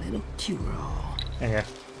 Little cure-all. Yeah.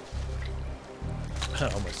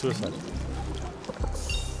 Almost suicide.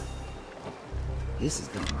 This is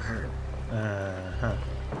gonna hurt. Uh-huh.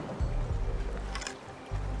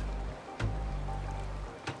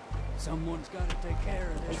 Someone's got to take care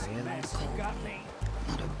of this mess. You got me.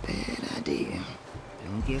 Not a bad idea.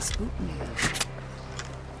 Don't get spooked now.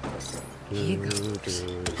 Here goes.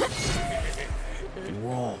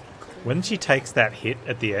 Walk. When she takes that hit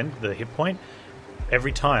at the end, the hit point,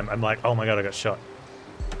 every time I'm like, oh my god, I got shot.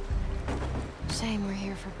 Shame we're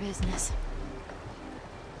here for business.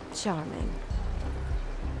 Charming.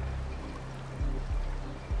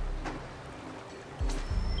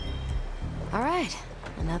 All right,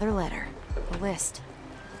 another letter. A list.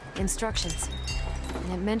 Instructions.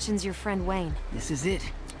 And it mentions your friend Wayne. This is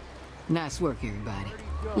it. Nice work, everybody.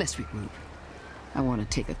 Let's regroup. I want to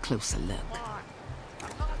take a closer look.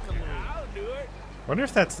 I wonder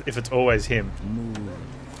if it's always him.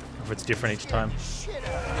 Or if it's different each time.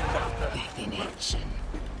 Back in action.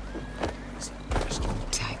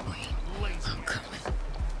 Hold tight, Wayne. I'm coming.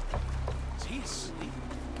 Is he asleep?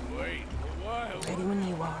 Wait a while. Ready when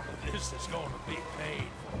you are. This is gonna be painful.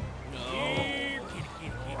 No.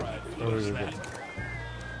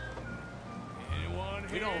 Anyone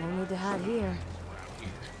here? No need to hide here.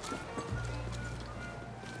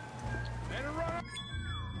 Better run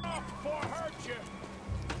off before I hurt you.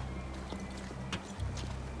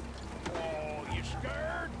 Oh, you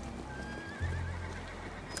scared?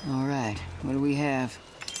 All right, what do we have?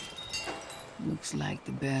 Looks like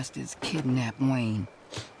the bastards kidnapped Wayne.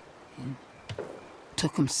 And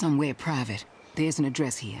took him somewhere private. There's an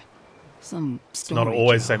address here. Some It's not always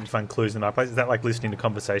storage the same yard. to find clues in our place. Is that like listening to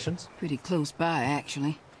conversations? Pretty close by,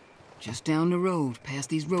 actually. Just down the road, past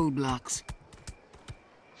these roadblocks.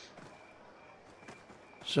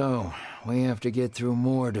 So, we have to get through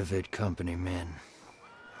more David Company men.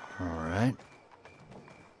 All right.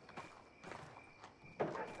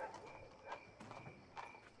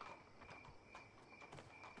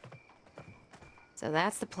 So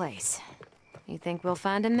that's the place. You think we'll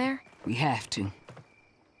find him there? We have to.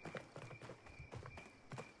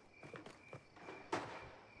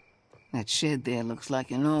 That shed there looks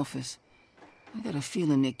like an office. I got a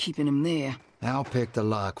feeling they're keeping him there. I'll pick the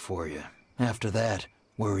lock for you. After that,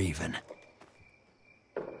 we're even.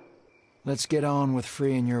 Let's get on with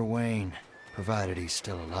freeing your Wayne, provided he's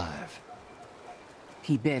still alive.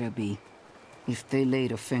 He better be. If they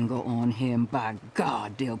laid a finger on him, by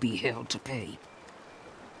God, they'll be held to pay.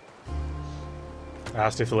 I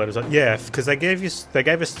asked if the letters are... Yeah, because they gave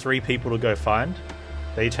us 3 people to go find.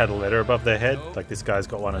 They each had a letter above their head. Like this guy's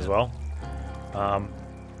got one as well.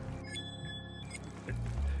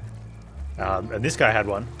 And this guy had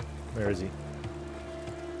one. Where is he?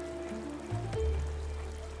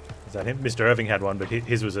 Is that him? Mr. Irving had one, but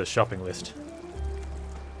his was a shopping list.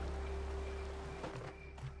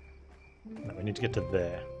 No, we need to get to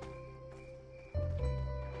there.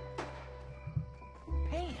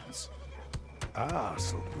 Panz. Ah,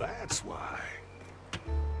 so that's why.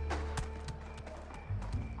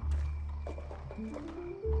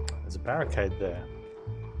 There's a barricade there.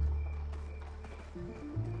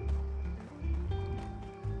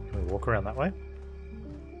 Can we walk around that way?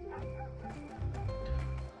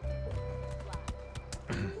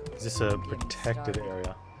 Is this a protected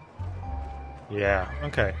area? Yeah,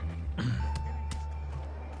 okay.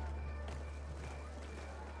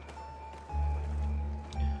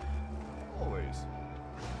 Always.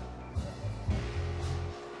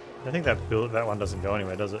 I think that one doesn't go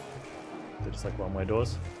anywhere, does it? They're just like one-way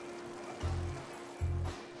doors.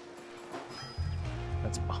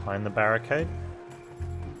 That's behind the barricade.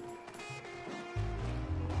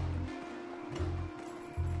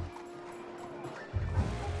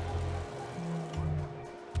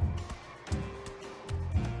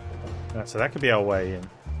 Alright, so that could be our way in.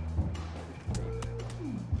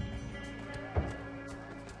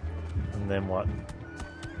 then what?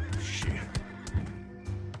 Shit.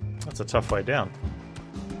 That's a tough way down.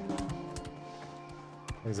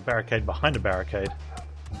 There's a barricade behind a barricade.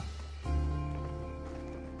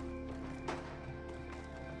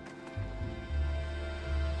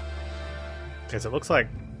 Okay, so it looks like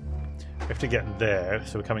we have to get there,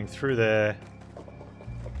 so we're coming through there.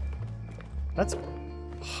 That's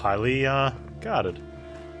highly guarded.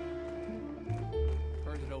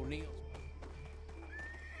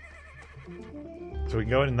 So we can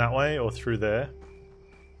go in that way or through there.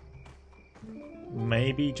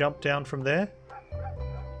 Maybe jump down from there.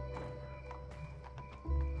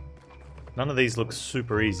 None of these look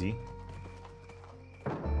super easy.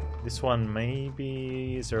 This one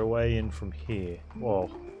maybe... Is there a way in from here? Whoa.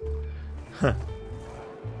 Huh.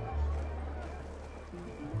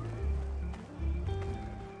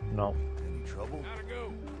 No. Any trouble?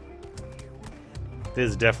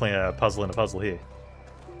 There's definitely a puzzle in a puzzle here.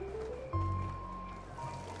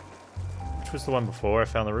 Which was the one before I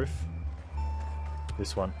found the roof?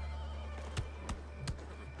 This one.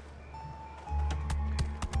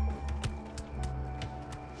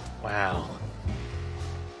 Wow.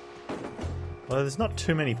 Well, there's not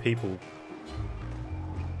too many people.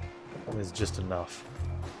 There's just enough.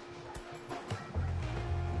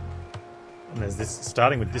 And there's this,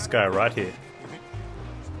 starting with this guy right here.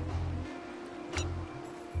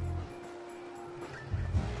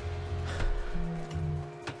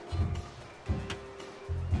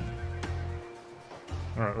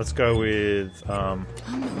 Alright, let's go with, I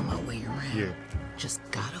know my way around. you. Just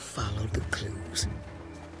gotta follow the clues.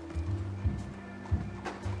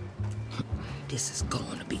 This is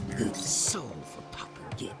going to be good soul for Papa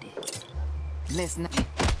get it. Let's not...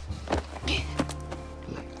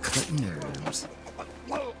 Like cutting herbs.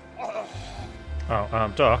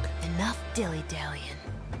 Oh, Doc. Enough dilly-dallying.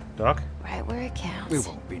 Doc? Right where it counts. We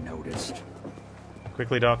won't be noticed.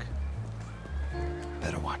 Quickly, Doc.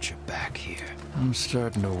 Better watch your back here. I'm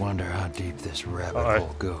starting to wonder how deep this rabbit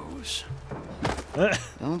hole goes.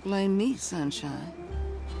 Don't blame me, sunshine.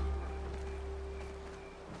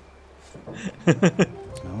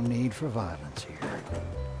 No need for violence here.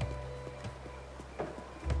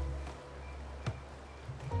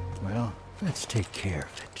 Well, let's take care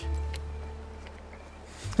of it.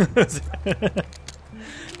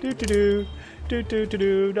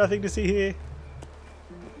 Do. Nothing to see here.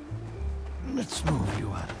 Let's move you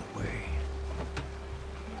out of the way.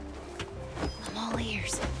 I'm all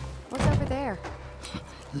ears. What's over there?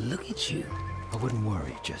 Look at you. I wouldn't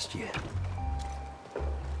worry just yet.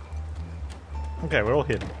 Okay, we're all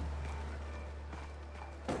hidden.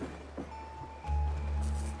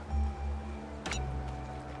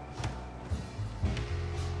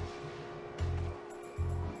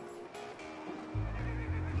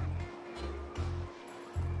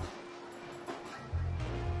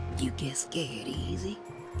 You get scared easy.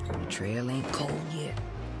 The trail ain't cold yet.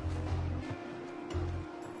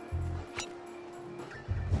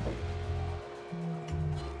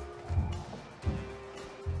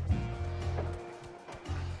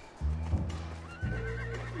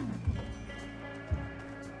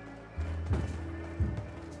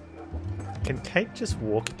 Can Kate just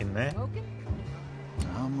walk in there?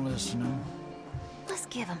 I'm listening. Let's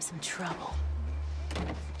give him some trouble.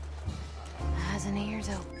 Eyes and ears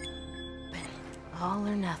open. All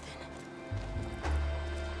or nothing.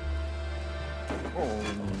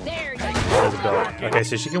 There you go. There's a dog. Okay,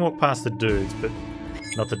 so she can walk past the dudes, but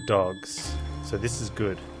not the dogs. So this is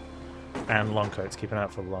good. And long coats. Keep an eye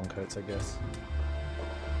out for long coats, I guess.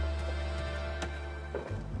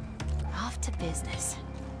 Off to business.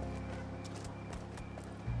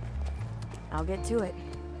 I'll get to it.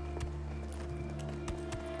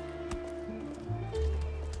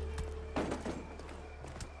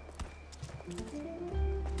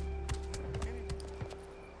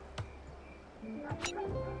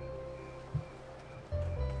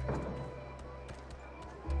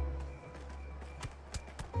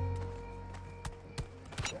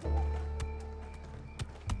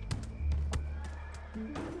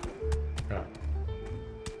 Right.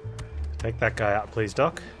 Take that guy out, please,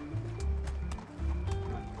 Doc.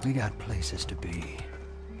 We got places to be.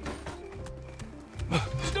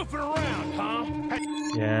 Snooping around, huh?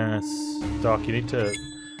 Yes, Doc. You need to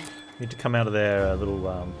come out of there a little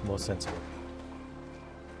more sensible.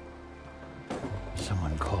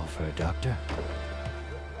 Someone call for a doctor?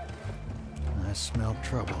 I smell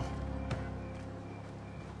trouble.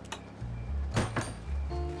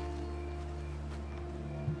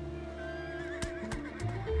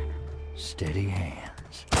 Steady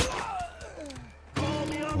hands.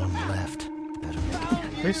 One left. Better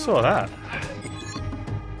make it. Who saw that?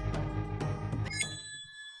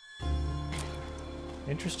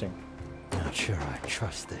 Interesting. Not sure I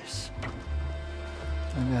trust this.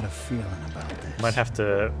 I got a feeling about this. Might have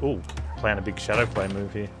to, plan a big shadow play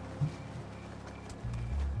move here.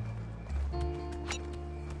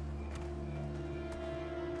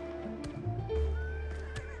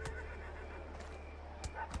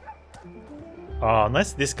 Oh,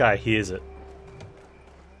 unless this guy hears it.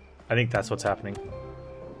 I think that's what's happening.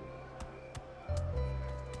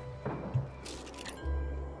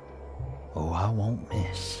 Oh, I won't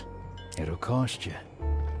miss. It'll cost you.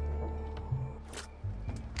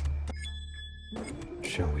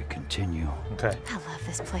 Shall we continue? Okay. I love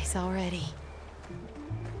this place already.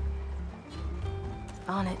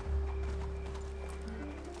 On it.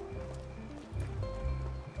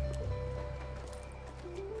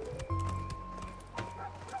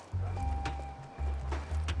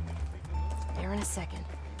 There in a second.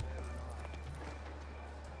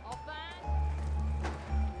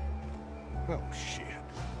 Oh, shit.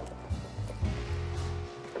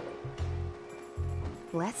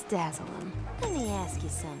 Let's dazzle him. Let me ask you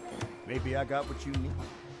something. Maybe I got what you need.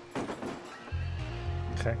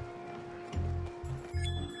 Okay.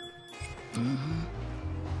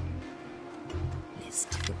 Let's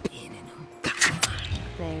stick a pin in him.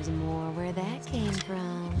 There's more where that came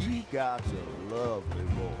from. You guys are lovely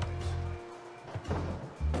boys.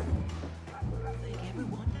 Think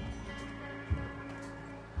everyone?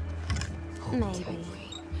 Maybe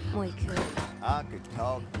we could. I could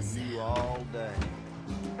talk to you all day.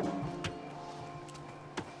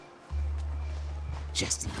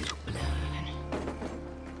 Just a little blood.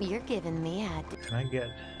 You're giving me Can I get...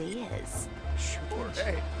 ideas. Sure.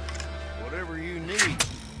 Hey, whatever you need.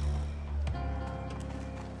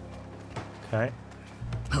 Okay.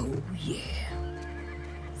 Oh, yeah.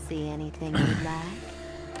 See anything you'd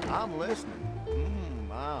like? I'm listening.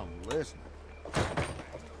 I'm listening.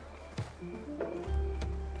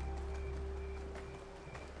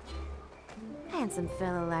 Handsome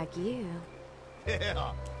fellow like you.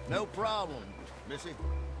 Yeah, no problem, Missy.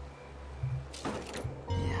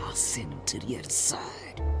 Yeah, I'll send him to the other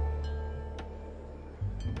side.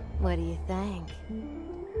 What do you think?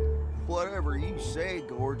 Whatever you say,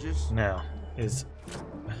 gorgeous. Now, is...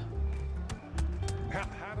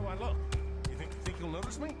 How do I look? You think you'll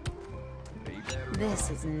notice me? This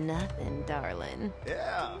is nothing, darling.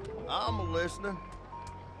 Yeah, I'm a listener.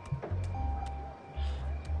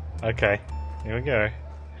 Okay, here we go.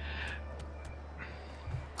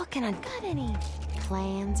 What can I got any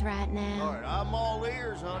plans right now? All right, I'm all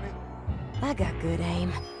ears, honey. I got good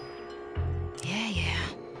aim. Yeah.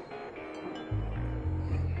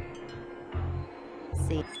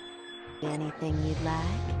 See anything you'd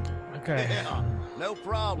like? Okay. Yeah, no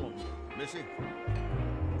problem, Missy.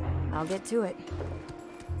 I'll get to it.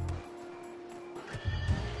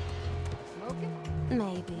 Smoking?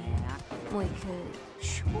 Maybe. We could.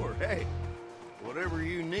 Sure, hey, whatever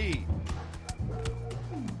you need.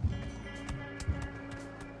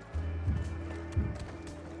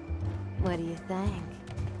 What do you think?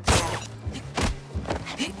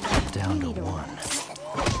 Down to one.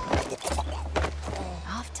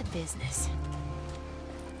 Off to business.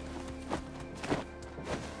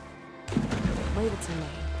 Leave it to me.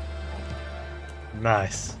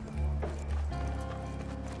 Nice.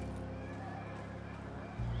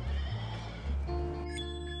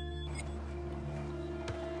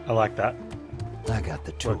 I like that. I got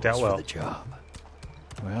the tools Worked out well. for the job.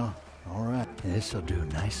 Well, all right. This'll do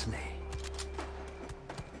nicely.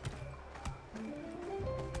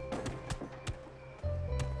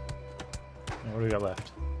 What do we got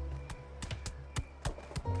left?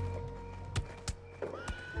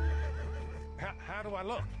 How do I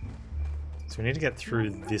look? So we need to get through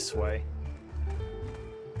this way.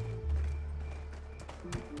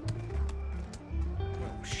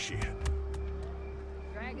 Oh, shit.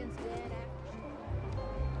 Dragon's dead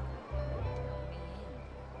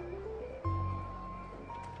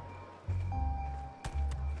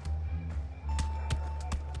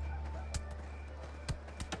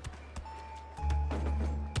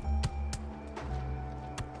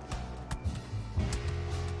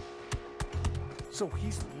So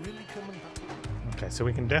he's really coming back? Okay, so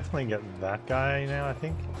we can definitely get that guy now, I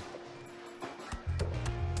think.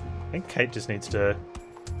 I think Kate just needs to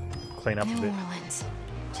clean up a New bit. Orleans,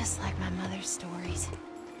 just like my mother's stories.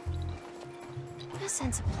 I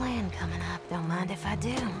sense a plan coming up. Don't mind if I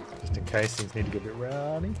do. Just in case things need to get a bit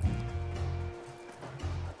rowdy.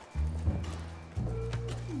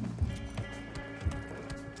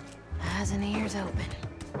 Eyes and ears open.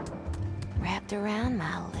 Wrapped around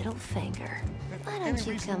my little finger. Why don't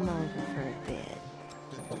you come over for a bit?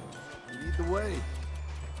 Lead the way.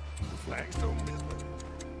 The flags don't miss, but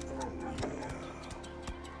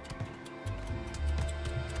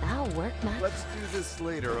work, Matt. Let's do this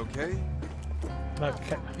later, okay?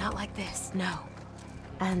 Okay. Not like this, no.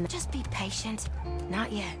 And just be patient.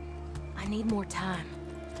 Not yet. I need more time.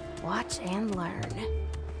 Watch and learn.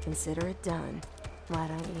 Consider it done. Why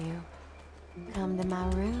don't you come to my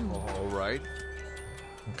room? All right.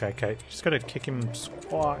 Okay, Kate. You just gotta kick him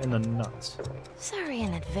squat in the nuts. Sorry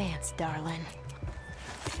in advance, darling.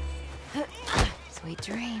 Sweet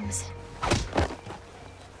dreams.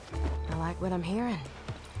 I like what I'm hearing.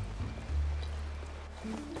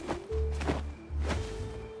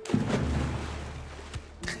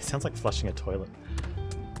 It sounds like flushing a toilet.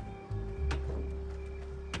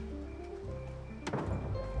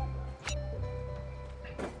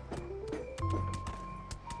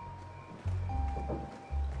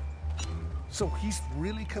 So he's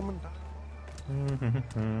really coming back?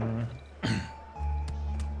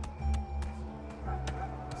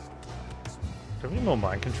 Do we have any more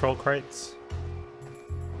mind control crates?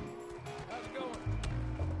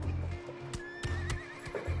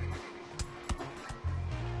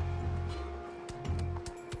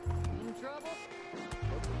 In trouble?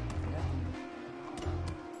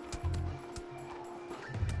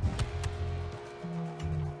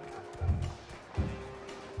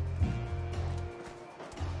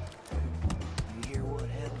 You hear what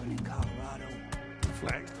happened in Colorado?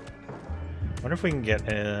 Flags. I wonder if we can get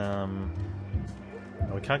no,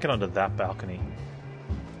 we can't get onto that balcony.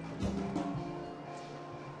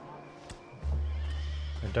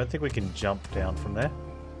 I don't think we can jump down from there.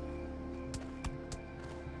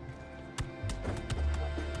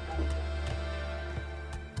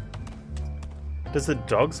 Does the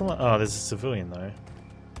dogs allow? Oh, there's a civilian though.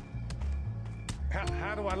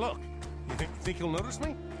 How do I look? You think he'll notice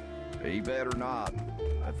me? He better not.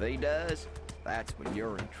 If he does, that's when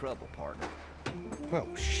you're in trouble, partner. Oh,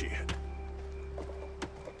 shit.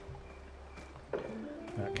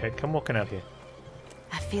 Okay, come walking out here.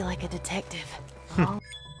 I feel like a detective. All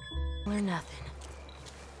or nothing.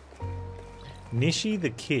 Nishi the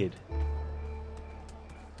Kid.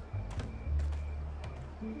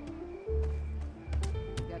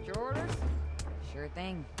 Got your orders? Sure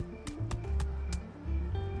thing.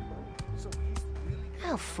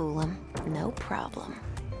 I'll fool him. No problem.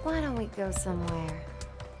 Why don't we go somewhere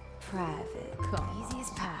private? Easy as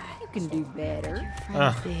pie. You can do better.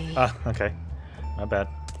 Friend B. Okay. My bad.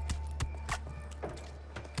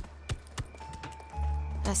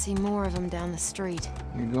 I see more of them down the street.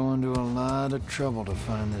 You're going to a lot of trouble to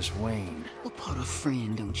find this Wayne. What part of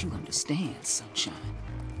friend don't you understand, sunshine?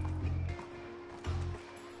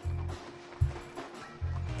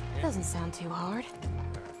 Doesn't sound too hard.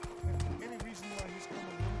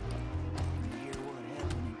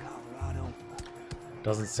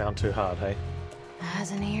 Doesn't sound too hard, hey?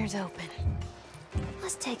 Eyes and ears open.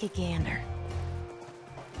 Let's take a gander.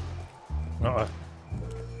 Uh-oh.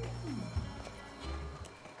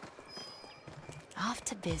 Off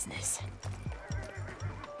to business.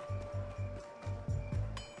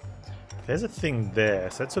 There's a thing there,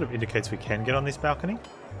 so that sort of indicates we can get on this balcony.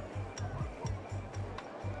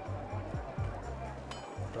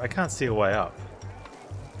 But I can't see a way up.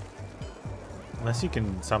 Unless you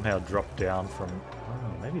can somehow drop down from...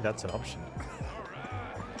 Oh, maybe that's an option.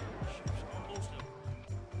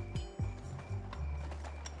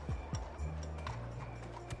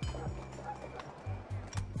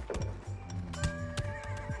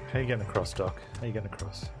 How you getting across, Doc? How you getting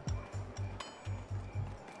across?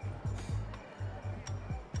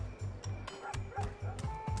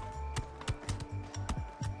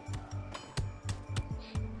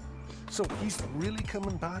 So he's really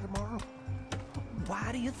coming by tomorrow?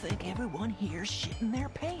 Why do you think everyone here's shitting their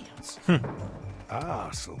pants? Ah,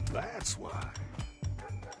 so that's why.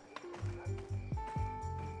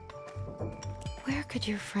 Where could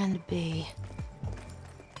your friend be?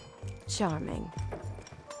 Charming.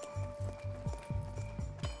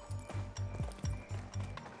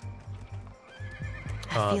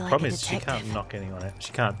 I feel like problem a is she detective. can't knock anyone out.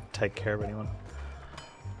 She can't take care of anyone.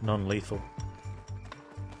 Non-lethal.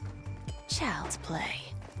 Child's play.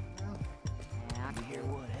 You hear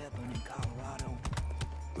what happened in Colorado?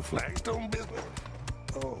 The flagstone business?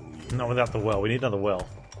 Oh, yeah. Not without the well. We need another well.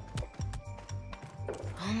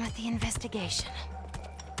 On with the investigation.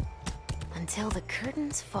 Until the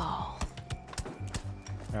curtains fall.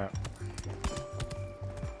 Alright.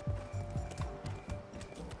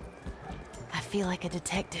 I feel like a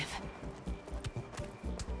detective.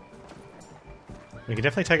 We can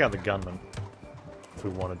definitely take out the gunman. If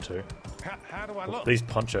we wanted to. How do I look? These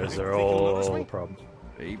ponchos are Think he'll notice all me? a problem.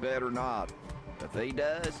 He better not. If he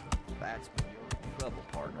does, that's when you're in trouble,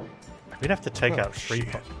 partner. We'd have to take Oh, out three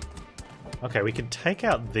shit. Okay, we can take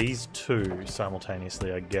out these two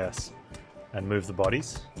simultaneously, I guess, and move the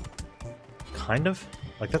bodies. Kind of.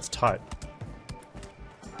 Like, that's tight.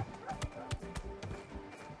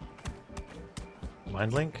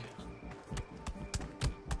 Mind link?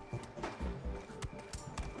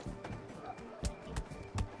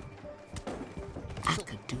 I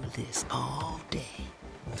could do this all day.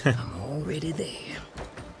 I'm already there.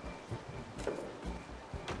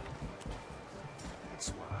 That's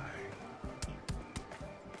why.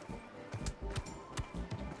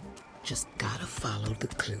 Just gotta follow the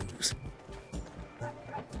clues.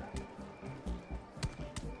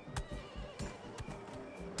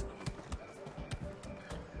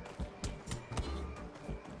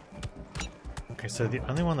 Okay, so the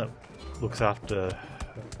only one that looks after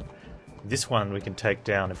this one we can take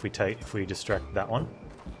down if we distract that one.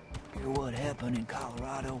 Hear what happened in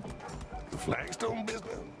Colorado? The flagstone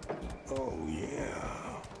business? Oh,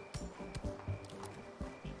 yeah.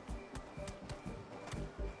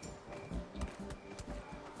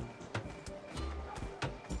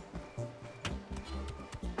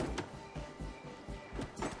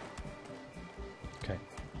 Okay.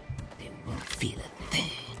 They won't feel a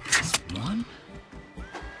thing. Just one.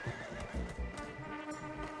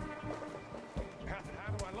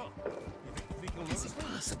 How do I look? You think Is it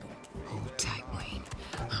possible? Hold tight, Wayne.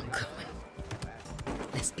 I'm coming.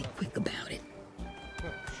 Let's be quick about it.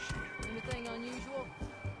 Anything unusual?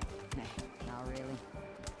 Nah, not really.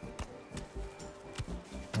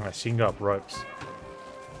 Alright, so you can go up ropes.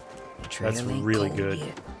 Trail That's ain't really cold good.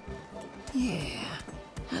 yet. Yeah,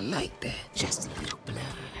 I like that. Just a little blood.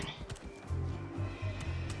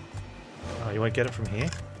 Oh, you won't get it from here?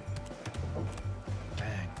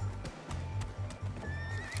 Dang.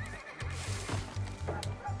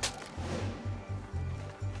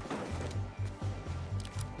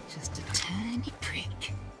 Just a tiny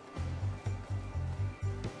prick.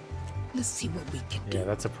 Let's see what we can do. Yeah,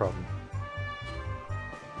 that's a problem.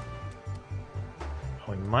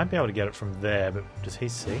 Oh, we might be able to get it from there, but does he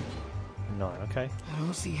see? No, okay. I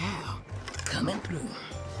don't see how. Coming through.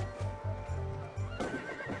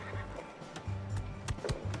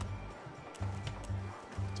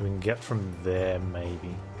 So we can get from there,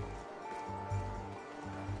 maybe.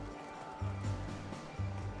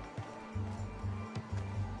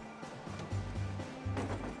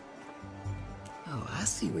 Oh, I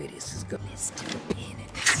see where this is going. Let's do a pin in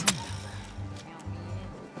this one.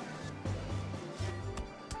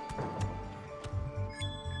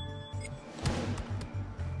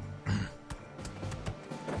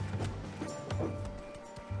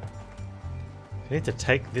 We need to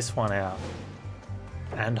take this one out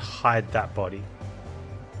and hide that body.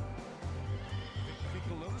 think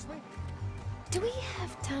you'll notice me? Do we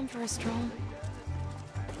have time for a stroll?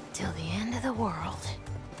 Till the end of the world.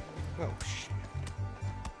 Oh, shit.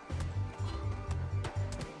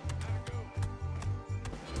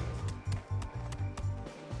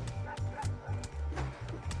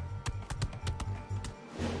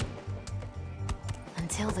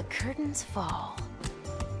 Until the curtains fall.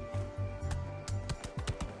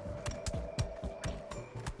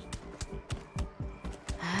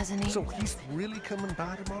 Hasn't he? So he's really coming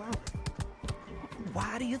by tomorrow?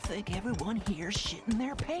 Why do you think everyone here's shitting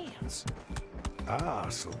their pants? Ah,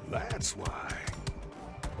 so that's why.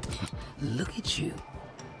 Look at you.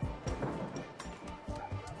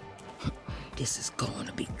 This is going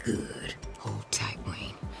to be good. Hold tight,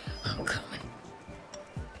 Wayne. I'm coming.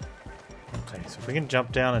 Okay, so if we can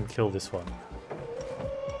jump down and kill this one.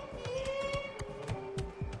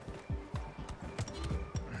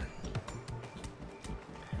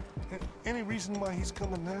 Any reason why he's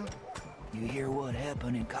coming now? You hear what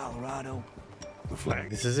happened in Colorado? The flag.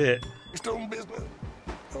 This is it. Stone business?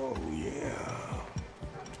 Oh, yeah.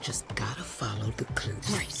 Just gotta follow the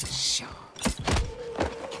clues. Razor sharp.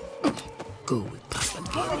 Go with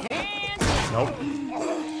Papa. Nope.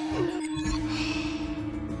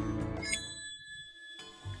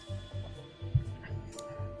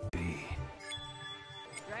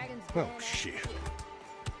 Oh, shit.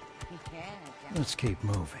 Let's keep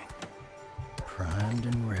moving. Primed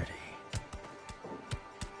and ready.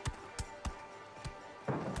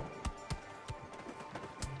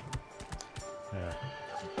 Yeah.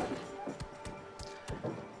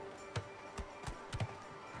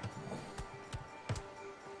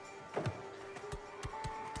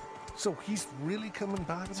 So he's really coming by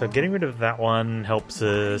tomorrow? So getting rid of that one helps Why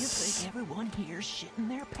do you us think everyone here's shitting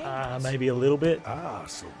their pants? maybe a little bit. Ah,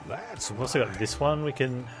 so that's We've also got this one. We're not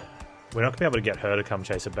going to be able to get her to come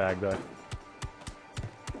chase a bag though.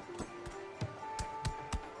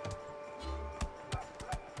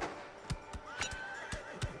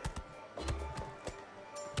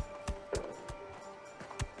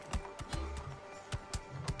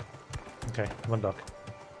 Okay, come on, Doc.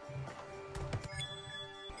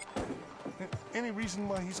 Any reason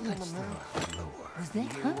why he's coming now? Was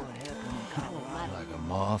that her? Like a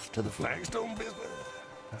moth to the Flagstone business.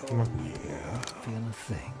 Come on. Yeah. feel a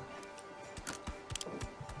thing.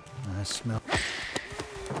 I smell.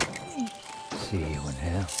 See you in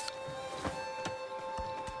hell.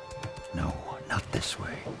 No, not this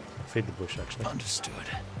way. Feed the bush, actually. Understood.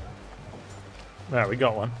 Alright, we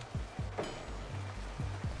got one.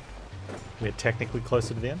 We're technically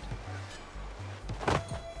closer to the end.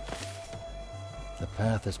 The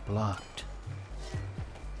path is blocked.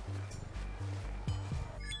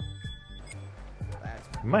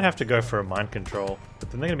 We might have to go for a mind control,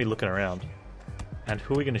 but then they're going to be looking around. And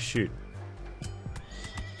who are we going to shoot?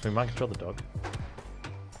 Can we mind control the dog?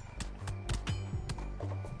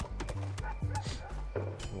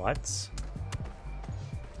 Lights?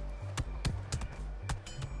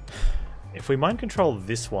 If we mind control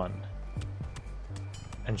this one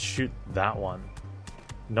and shoot that one,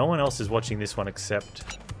 no one else is watching this one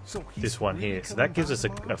except this one here. So that gives us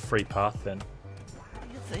a free path then.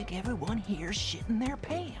 You think everyone here's shitting their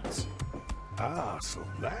pants? Ah, so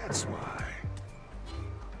that's why.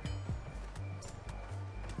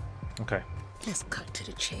 Okay. Let's cut to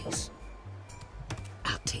the chase.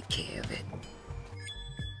 I'll take care of it.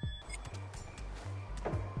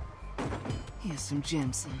 Here's some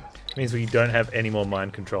ginseng. Means we don't have any more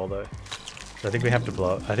mind control though. So I think we have to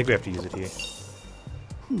blow it. I think we have to use it here.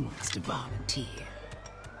 Who wants to volunteer?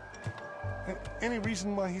 Any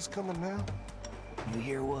reason why he's coming now? You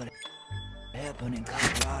hear what happened in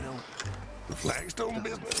Colorado? The Flagstone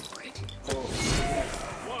business.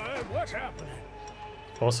 What's happening?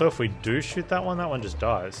 Also, if we do shoot that one just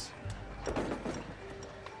dies.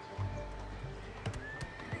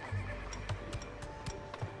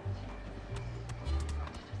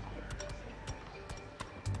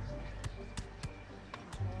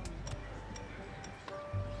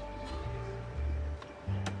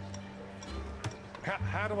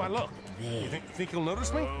 How do I look? You think he'll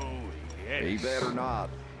notice me? Oh, yes. He better not.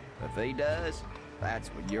 If he does, that's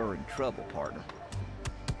when you're in trouble, partner.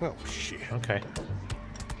 Oh, shit. Okay.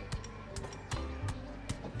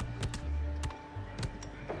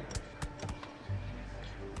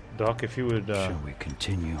 Doc, if you would... Shall we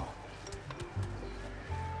continue?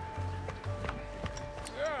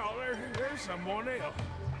 Yeah, there's someone else.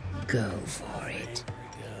 Go for it.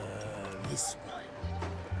 This one.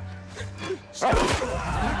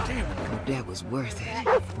 Oh, that was worth it.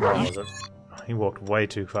 Where was it? He walked way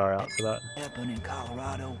too far out for that. Happened in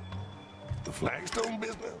Colorado. The Flagstone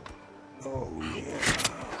business. Oh, yeah.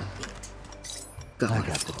 I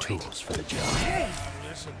got the tools for the job.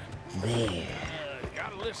 Listen. There.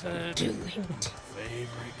 Gotta listen. Do it.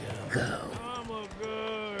 Favorite gun. Go. I'm a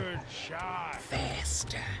good shot.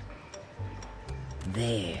 Faster.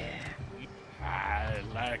 There. I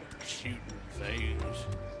like shooting things.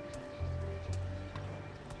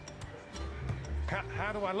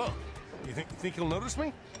 How do I look? You think he'll notice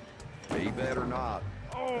me? He better not.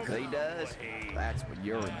 Oh, If he does, that's when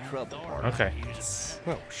you're in trouble, partner. Okay.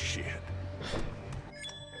 Oh, shit.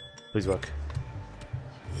 Please work.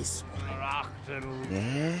 This one.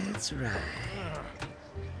 Rockton. That's right.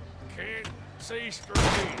 Can't see straight.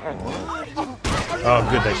 Oh,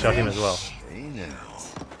 good, they shot him as well.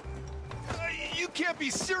 You can't be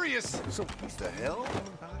serious! So, what the hell?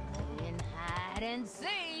 In hide and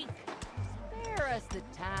seek. Spare us the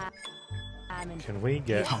time. Can we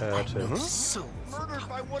get her to... So Murdered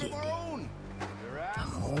by one of our own!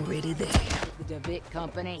 I'm already there. The DeVitt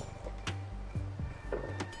Company.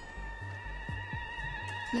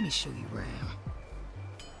 Let me show you around.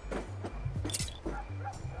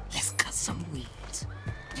 Let's cut some weeds.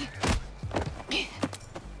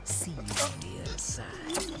 See you on the other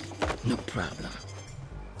side. No problem.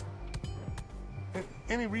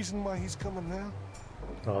 Any reason why he's coming now?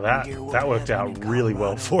 Oh, that worked out really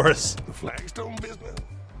well for us. The Flagstone business.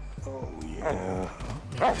 Oh, yeah.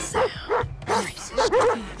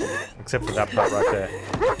 Except for that part right there.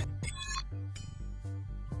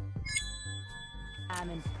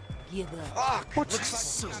 Give up. Fuck!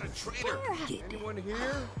 Looks like a traitor. Anyone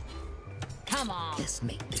here? Come on. Let's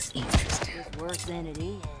make this interesting. It's worse than it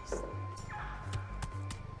is.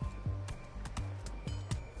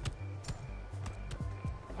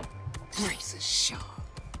 Razor sharp.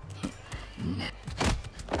 Now,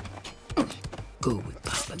 go with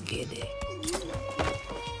Papa Giddy.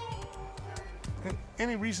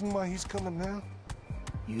 Any reason why he's coming now?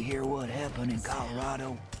 You hear what happened in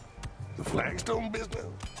Colorado? The Flagstone business.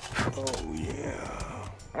 Oh, yeah.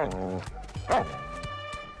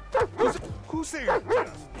 Who's there?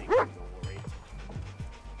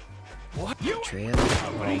 What? Trail.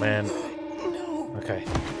 Oh man. Okay.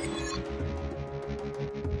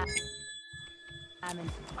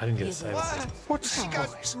 I didn't get a save. What? She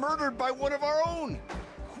got murdered by one of our own.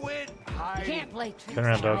 Quit You hiding. can't play tricks. Turn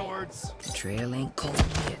around, dog. Cowards. The trail ain't cold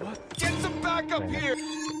yet. Get some backup here.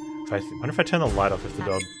 I wonder if I turn the light off with the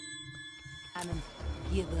dog.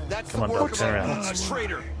 That's Come the on, work dog, turn of around. a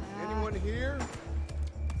traitor. Anyone here?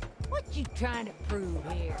 What you trying to prove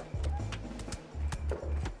here?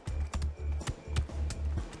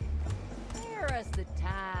 Spare us the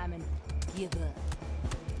time and give up.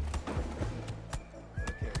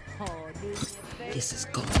 Oh, do me a favor. This is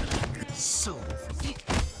going so.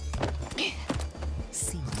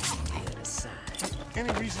 See you on the other side.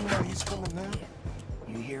 Any reason why he's coming now?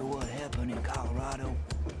 You hear what happened in Colorado?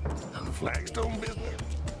 Flagstone business.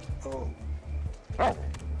 Oh.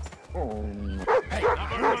 Hey,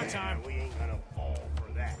 not on my time. We ain't gonna fall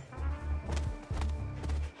for that.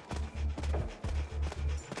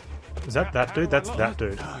 Is that that dude? That's that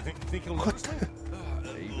dude. Think he'll notice me?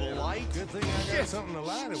 Light? Good thing I got something to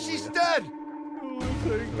light it with. She's dead.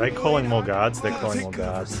 Are they calling more guards? They're calling more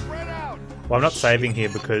guards. Well, I'm not saving here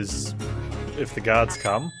because if the guards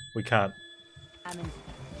come, we can't.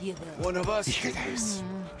 One of us did this.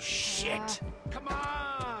 Shit. Come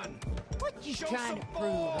on. What you trying to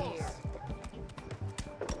prove here?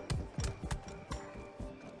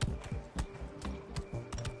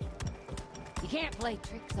 You can't play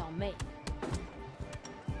tricks on me.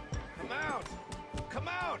 Come out. Come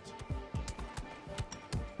out.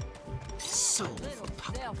 So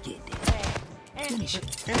get it. Finish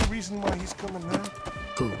it. Any reason why he's coming now?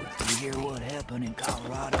 Good. You hear what happened in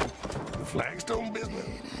Colorado? The Flagstone business.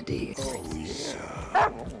 I did. Oh, yeah.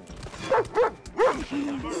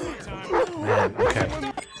 Man,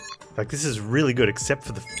 okay. Like, this is really good, except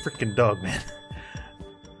for the freaking dog, man.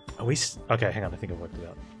 Are we... Okay, hang on, I think I've worked it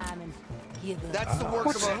out. That's the work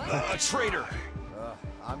of a traitor.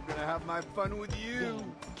 I'm gonna have my fun with you.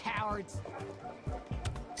 Cowards.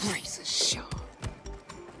 Razor sharp.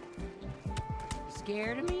 You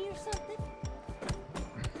scared of me or something?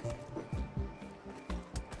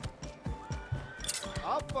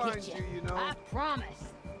 I'll find Get you, you know. I promise.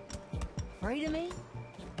 Afraid of me?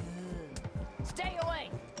 Good. Stay away.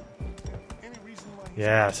 Any reason why he's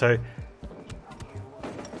Yeah, so...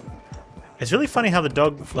 It's really funny how the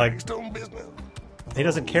dog, like... Flagstone business. He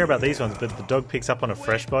doesn't care about these ones, but the dog picks up on a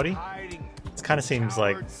fresh body. It kind of seems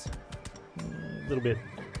like... a little bit...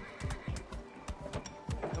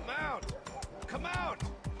 Come out. Come out.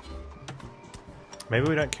 Maybe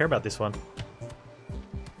we don't care about this one.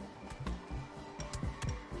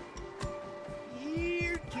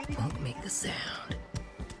 Won't make a sound.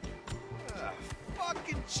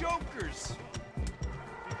 Fucking chokers.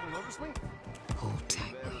 People notice me? Hold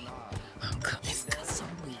tight, Wayne. I'm coming. Let's cut some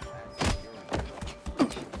weed.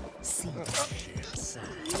 See you on the other side.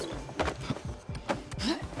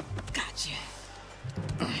 Gotcha.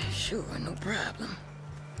 Sure, no problem.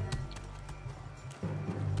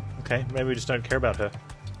 Okay, maybe we just don't care about her.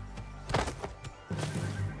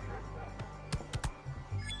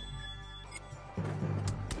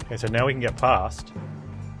 Okay, so now we can get past.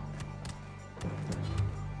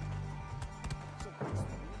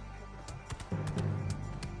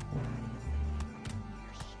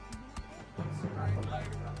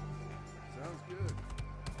 Sounds good.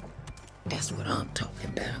 That's what I'm talking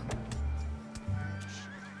about.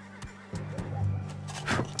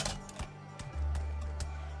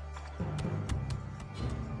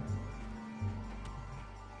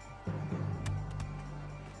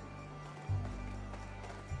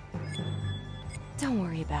 Don't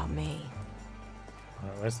worry about me.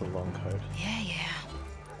 Where's the long coat? Yeah.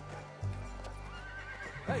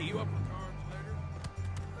 Hey, you up for cards later?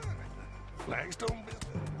 Flagstone business.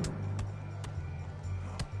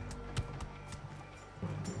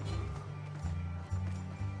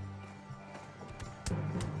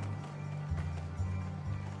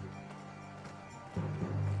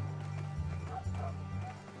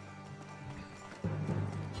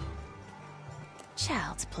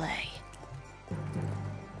 Child's play.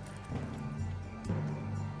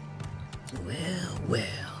 Well.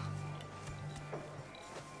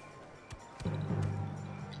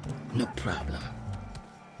 No problem.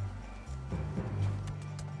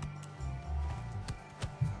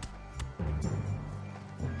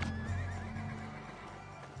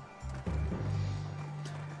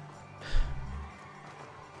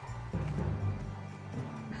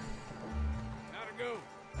 Gotta go.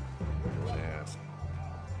 Yes.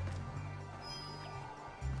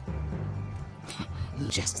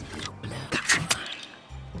 Just a little blood.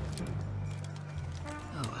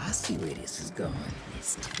 Oh, I see see where this is going. Let's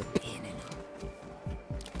stick a pin in it.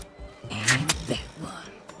 And that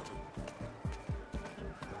one.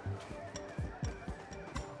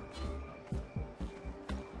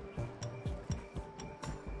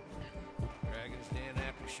 Dragon's Den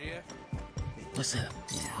after shift? What's up?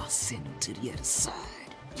 Now I'll send him to the other side.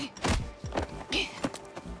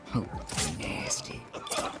 Oh, nasty.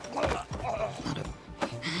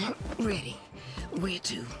 Ready. Where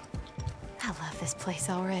to? I love this place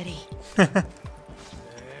already.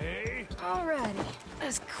 Hey. Alrighty,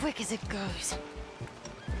 as quick as it goes.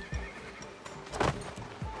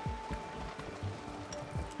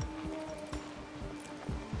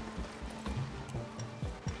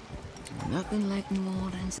 Nothing like New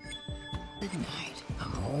Orleans at night.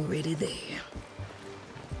 I'm already there.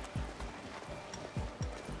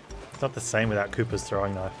 It's not the same without Cooper's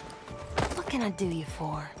throwing knife. What can I do you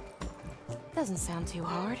for? Doesn't sound too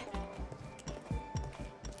hard.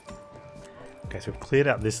 Okay, so we've cleared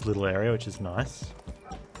out this little area, which is nice.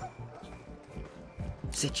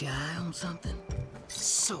 Set your eye on something?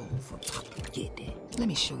 Soul for Papa. Let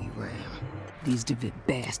me show you around. These DeVitt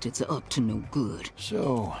bastards are up to no good.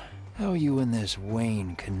 So, how you and this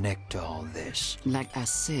Wayne connect to all this? Like I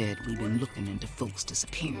said, we've been looking into folks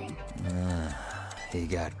disappearing. He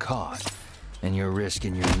got caught, and you're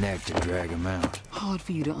risking your neck to drag him out. Hard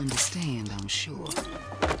for you to understand, I'm sure.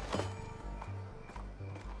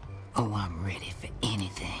 Oh, I'm ready for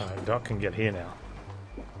anything. Alright, Doc can get here now.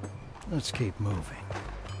 Let's keep moving.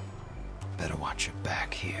 Better watch your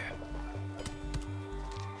back here.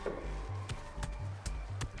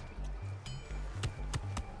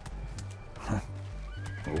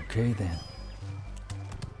 Okay then.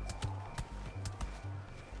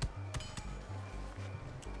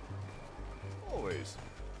 Always.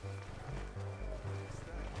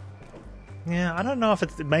 Yeah, I don't know if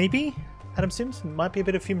it's... Maybe? Adam Sims? Might be a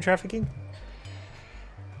bit of human trafficking?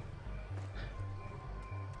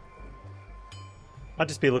 Might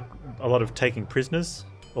just be a lot of taking prisoners.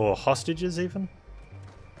 Or hostages, even.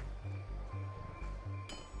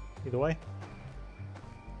 Either way.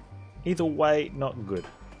 Either way, not good.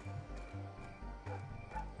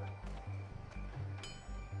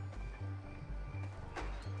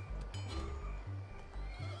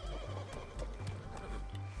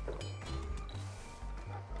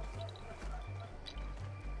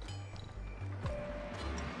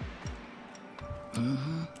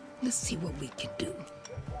 Let's see what we can do.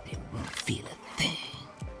 They won't feel a thing.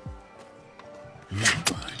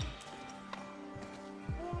 That one.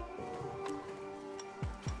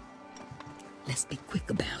 Let's be quick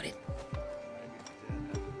about it.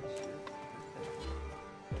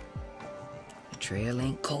 The trail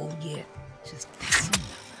ain't cold yet. Just pass another.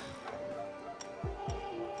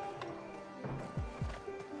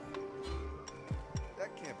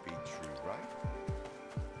 That can't be true, right?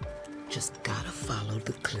 Just gotta follow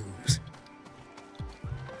the clues.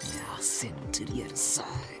 Now I'll send him to the other side.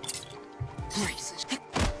 Braces.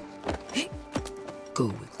 Go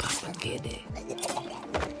with Papa Gede.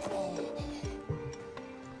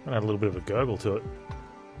 Add a little bit of a gurgle to it.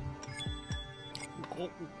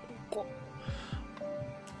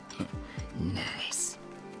 Nice.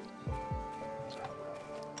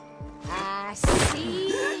 I see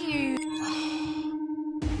you.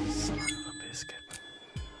 Son of a biscuit.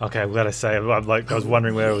 Okay, I'm glad I saved. I was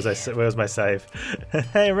wondering where was my save.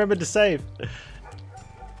 Hey, I remembered to save.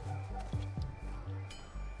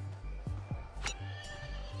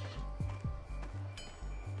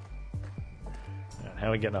 How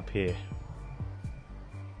are we getting up here?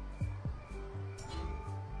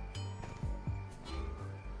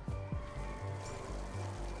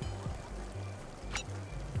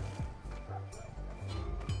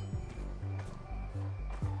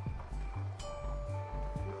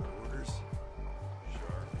 Orders?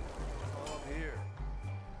 Sure. All up here.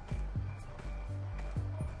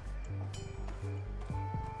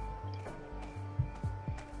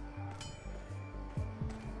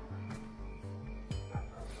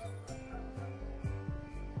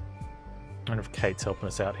 I wonder if Kate's helping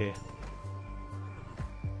us out here.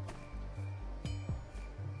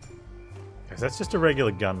 Okay, so that's just a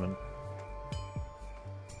regular gunman.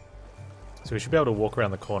 So we should be able to walk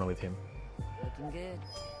around the corner with him. Looking good.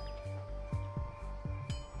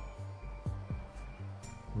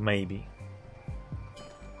 Maybe.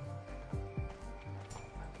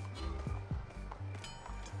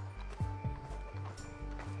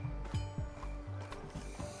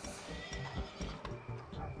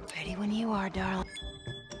 Ready when you are, darling.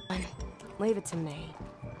 Leave it to me.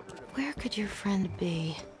 Where could your friend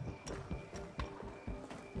be?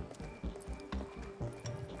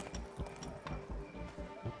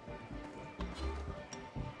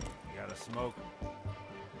 smoking.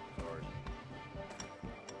 Sorry.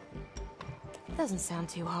 Doesn't sound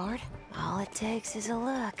too hard. All it takes is a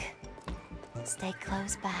look. Stay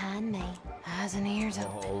close behind me. Eyes and ears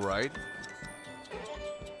open. All right.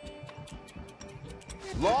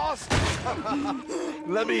 Lost?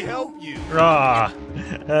 Let me help you. Rah!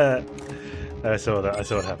 I saw that. I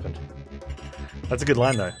saw what happened. That's a good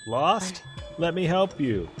line, though. Lost? Let me help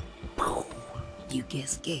you. You get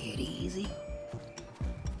scared easy.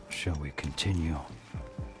 Shall we continue?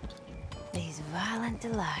 These violent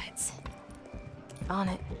delights. On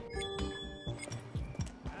it.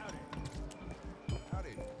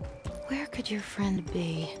 Where could your friend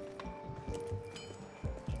be?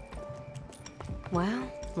 Well,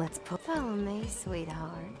 let's follow me,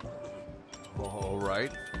 sweetheart. All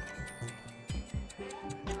right.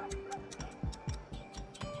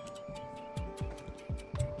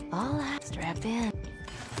 All right, strap in.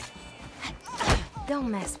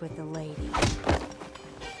 Don't mess with the lady.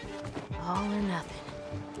 All or nothing.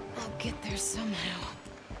 I'll get there somehow.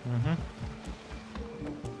 Mm-hmm.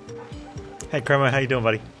 Hey, Chromo, how you doing,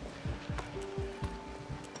 buddy?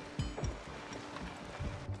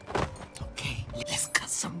 Okay, let's cut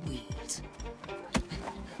some weeds.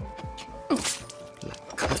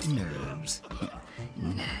 Like cutting herbs.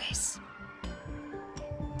 Nice.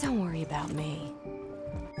 Don't worry about me.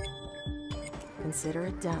 Consider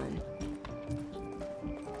it done.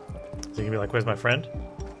 So you can be like, where's my friend?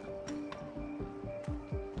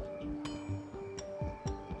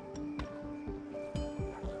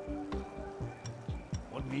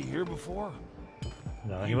 Wasn't he here before?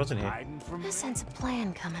 No, he wasn't here. Hiding from I sense a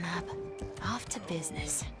plan coming up. Off to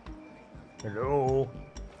business. Hello.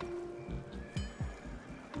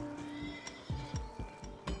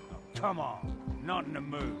 Come on, not in the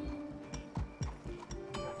mood.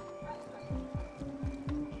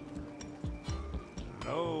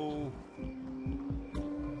 Hello?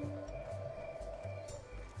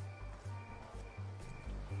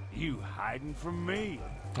 You hiding from me?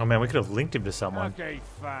 Oh man, we could have linked him to someone. Okay,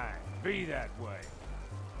 fine. Be that way.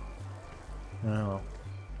 Oh well.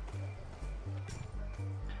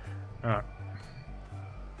 Alright.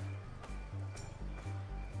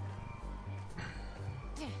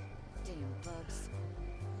 Damn bugs.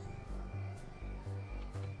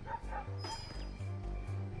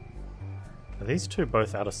 Are these two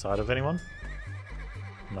both out of sight of anyone?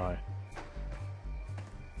 No.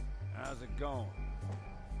 How's it going?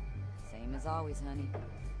 Same as always, honey.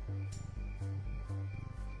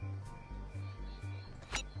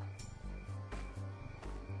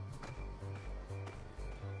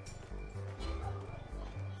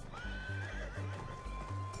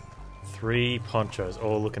 Three ponchos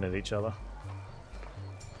all looking at each other.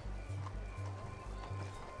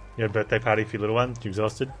 You had a birthday party for your little one? You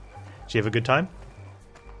exhausted? Did you have a good time?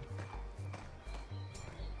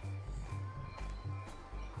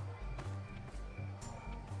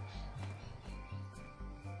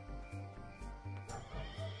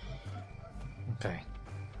 Okay.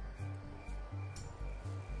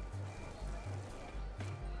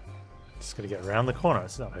 Just gotta get around the corner.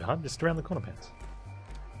 It's not very hard, just around the corner, Panz.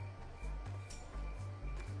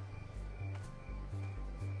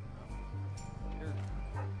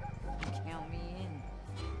 Count me in.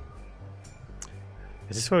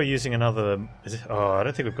 Is this where we're using another... Is it, oh, I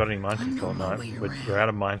don't think we've got any mind I know control. my No, way we're around. out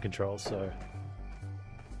of mind control, so...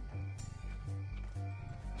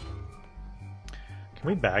 Can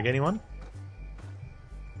we bag anyone?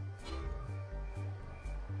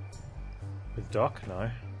 With Doc? No.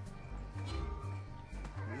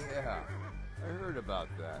 Yeah, I heard about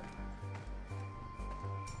that.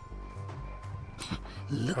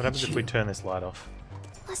 Look What happens at if we turn this light off?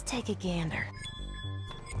 Let's take a gander.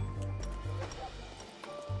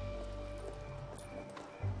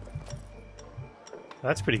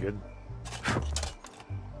 That's pretty good.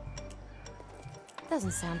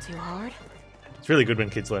 Doesn't sound too hard. It's really good when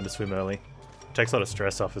kids learn to swim early. It takes a lot of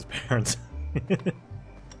stress off as parents. Any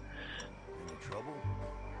trouble?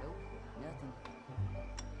 Nope, nothing.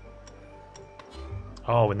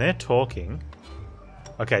 Oh, when they're talking...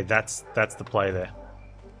 Okay, that's the play there.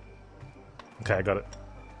 Okay, I got it.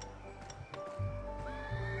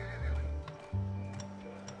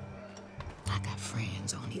 I got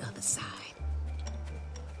friends on the other side.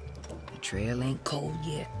 The trail ain't cold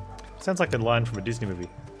yet. Sounds like a line from a Disney movie.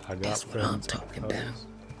 I got That's what I'm friends. talking about.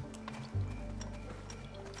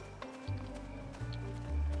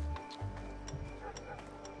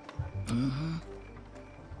 Mm-hmm.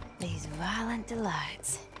 These violent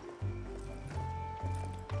delights.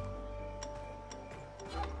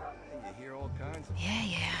 You hear all kinds of...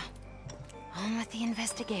 Yeah. On with the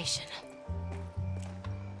investigation.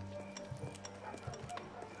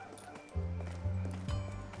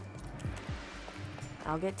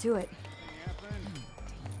 I'll get to it.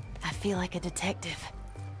 I feel like a detective.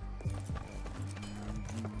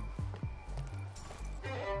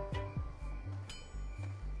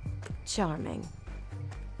 Charming.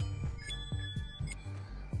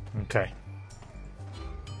 Okay.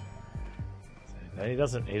 So he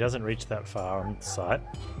doesn't reach that far on sight.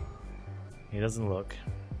 He doesn't look.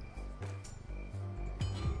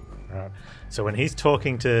 Alright. So when he's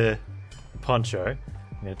talking to Poncho,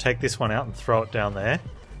 I'm going to take this one out and throw it down there.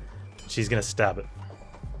 She's going to stab it.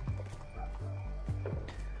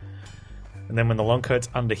 And then when the long coat's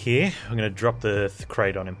under here, I'm going to drop the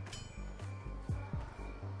crate on him.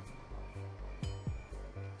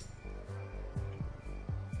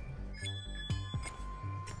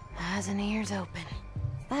 Eyes and ears open.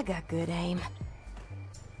 I got good aim.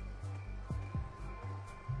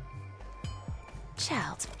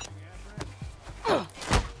 Child.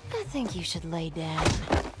 I think you should lay down.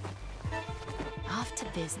 Off to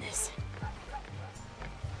business.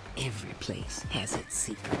 Every place has its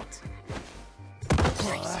secrets.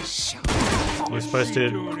 You're supposed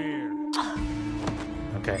to...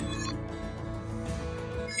 Okay.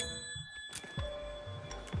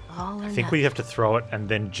 All or I think nothing. we have to throw it and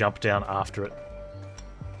then jump down after it.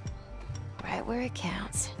 Right where it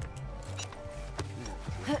counts.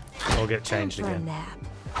 Or get changed Time for a again. nap.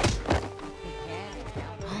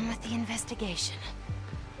 On with the investigation.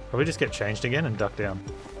 Probably just get changed again and duck down.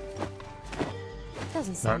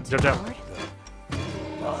 Doesn't sound jump too down. hard.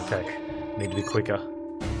 Oh, okay. Need to be quicker.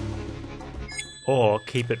 Or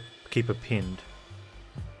keep it pinned.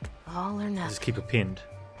 All or nothing. Just keep it pinned.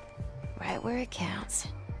 Right where it counts.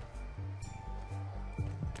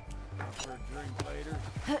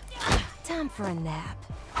 Time for a nap.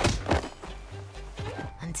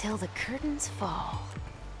 Until the curtains fall.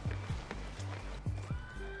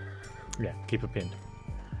 Yeah, keep it pinned.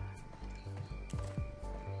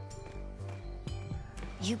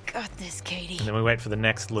 You got this, Katie. And then we wait for the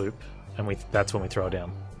next loop, and that's when we throw it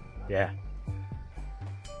down. Yeah.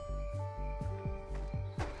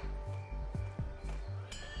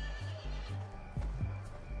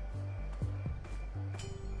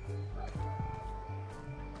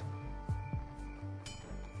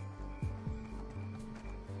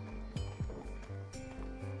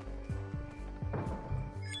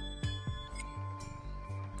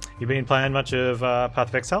 You been playing much of Path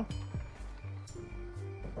of Exile?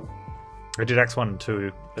 I did X1 and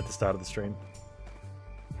 2 at the start of the stream.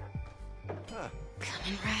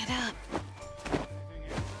 Coming right up.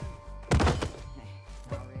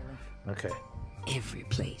 Okay. Every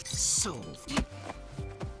place solved.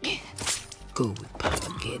 Go with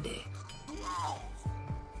Papa Gede.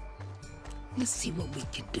 Let's see what we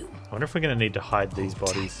can do. I wonder if we're going to need to hide these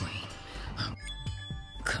bodies.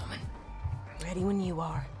 Coming. Ready when you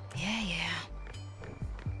are. Yeah.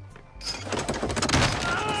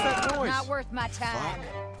 Not worth my time.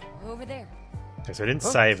 Over there. Okay, so I didn't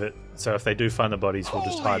save it, so if they do find the bodies, we'll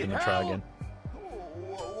just hide them and try again.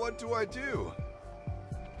 What do I do?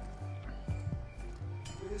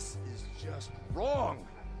 This is just wrong.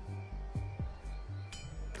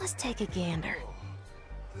 Let's take a gander.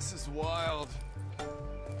 This is wild.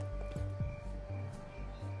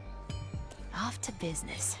 Off to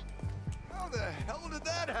business. How the hell did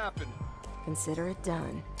that happen? Consider it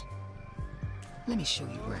done. Let me show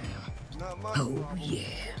you around. Not my Oh, yeah.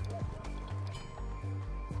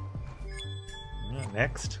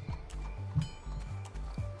 Next.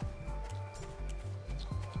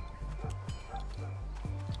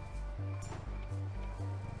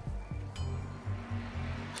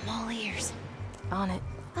 I'm all ears. On it.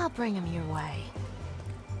 I'll bring him your way.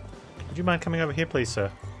 Would you mind coming over here, please,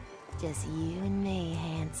 sir? Just you and me,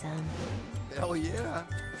 handsome. Hell yeah.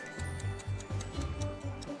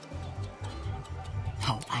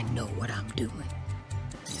 Oh, I know what I'm doing.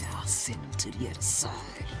 Yeah, I'll send him to the other side.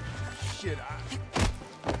 Shit,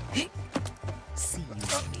 See you on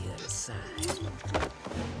the other side.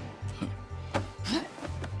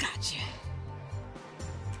 Gotcha.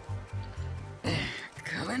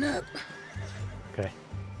 Coming up. Okay.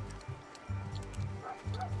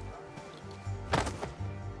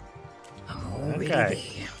 I'm already Okay.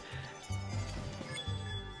 there.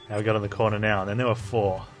 Now we got on the corner now, and then there were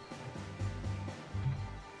 4.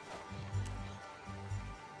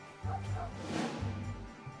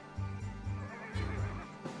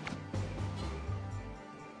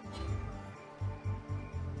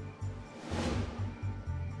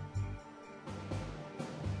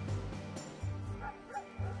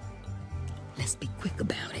 Let's be quick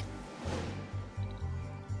about it.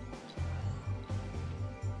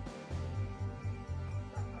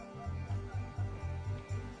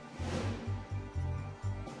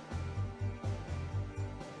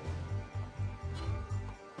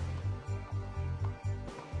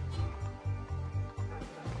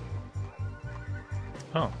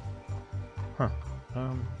 Oh. Huh.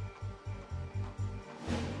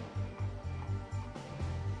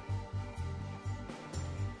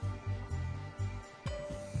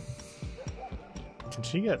 Can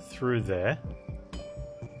she get through there?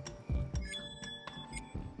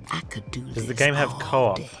 I could do Does the game have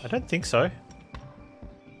co-op? I don't think so.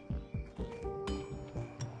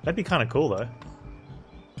 That'd be kind of cool though.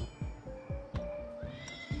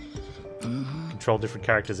 Control different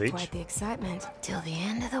characters each. Quite the excitement. Till the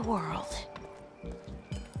end of the world.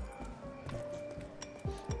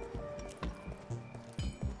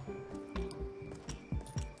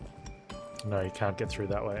 No, you can't get through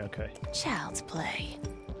that way. Okay. Child's play.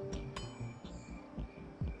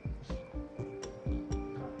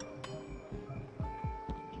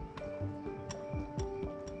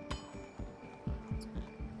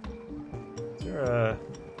 Is there a...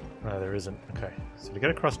 No, there isn't. Okay. So to get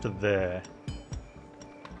across to there...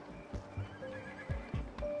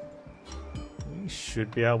 we should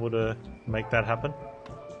be able to make that happen.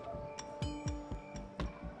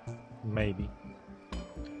 Maybe.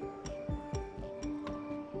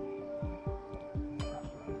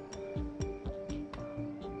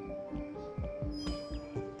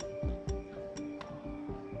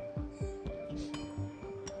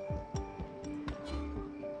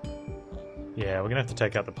 Yeah, we're gonna have to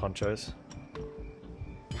take out the ponchos.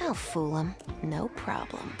 I'll fool him. No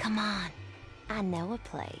problem. Come on. I know a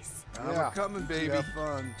place. We're coming, baby. Have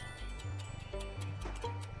fun.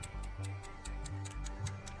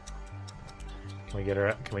 Can we get her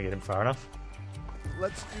out? Can we get him far enough?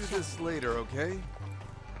 Let's do this later, okay?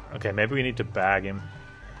 Okay, maybe we need to bag him.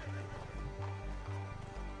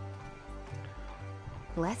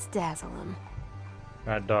 Let's dazzle him.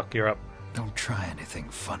 Alright, Doc, you're up. Don't try anything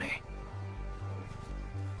funny.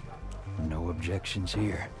 No objections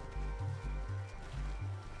here.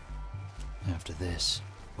 After this,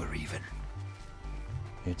 we're even.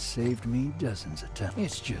 It saved me dozens of times.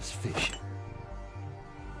 It's just fishing.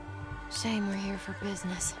 Shame we're here for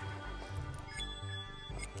business.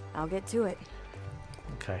 I'll get to it.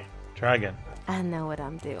 Okay, try again. I know what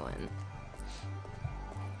I'm doing.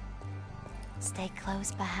 Stay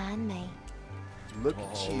close behind me. Look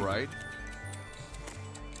at you. All right.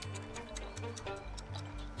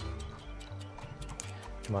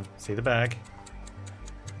 Come on, see the bag.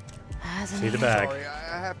 Eyes on See the me. bag. Sorry,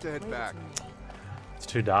 I have to head back. It's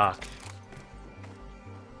too dark.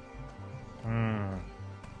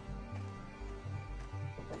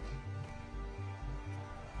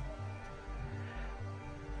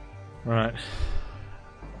 Right.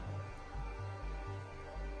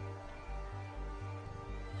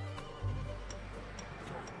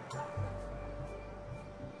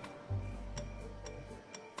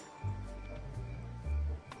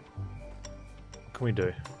 What can we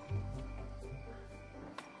do?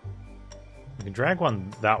 We can drag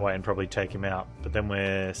one that way and probably take him out, but then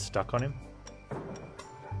we're stuck on him.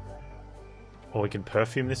 Or we can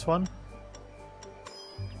perfume this one.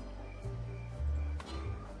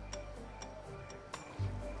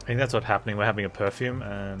 I think that's what's happening. We're having a perfume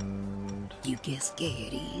and... You get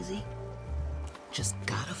scared easy. Just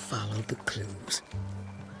gotta follow the clues.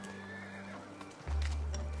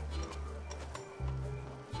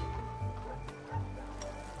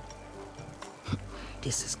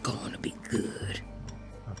 This is going to be good.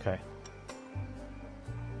 Okay.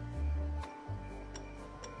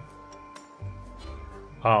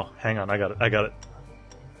 Oh, hang on. I got it.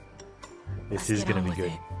 This is going to be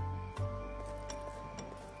good.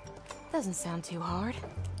 Doesn't sound too hard.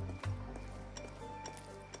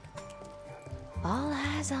 All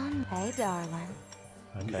eyes on... Hey, darling.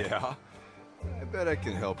 Okay. Yeah? I bet I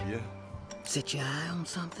can help you. Set your eye on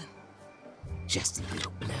something? Just a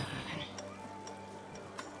little blind.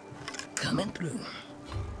 Coming through.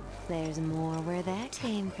 There's more where that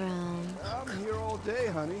came from. I'm here all day,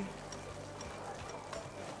 honey.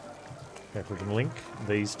 Okay, if we can link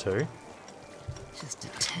these two. Just a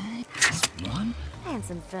tiny, just one.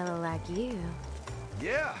 Handsome fellow like you.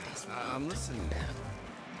 Yeah, I'm listening.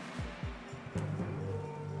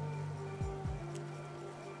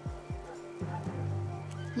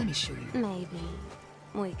 Let me show you. Maybe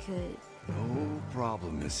we could. No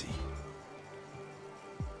problem, Missy.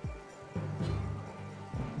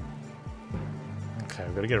 Okay,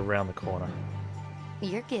 we've got to get around the corner.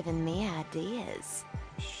 You're giving me ideas.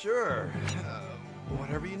 Sure.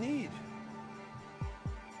 Whatever you need.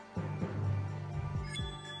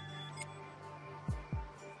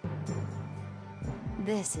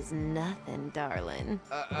 This is nothing, darling.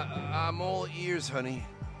 I'm all ears, honey.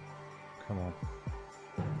 Come on.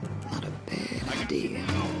 Not a bad idea.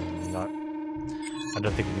 No. I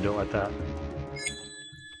don't think we can do it like that.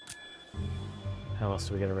 How else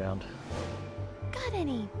do we get around? Got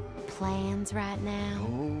any plans right now?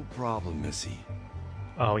 No problem, Missy.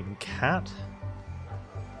 Oh, we can cat?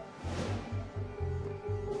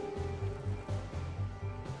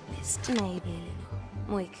 Maybe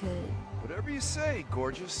we could. Whatever you say,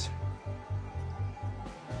 gorgeous.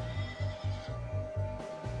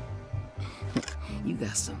 You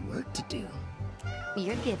got some work to do.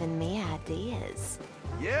 You're giving me ideas.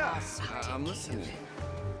 Yeah, I'm listening.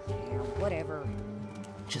 Whatever.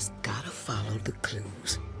 Just gotta follow the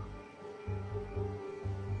clues.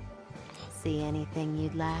 See anything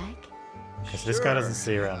you'd like? Because this guy doesn't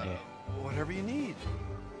see around here. Whatever you need.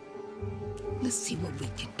 Let's see what we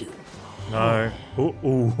can do. No. Ooh,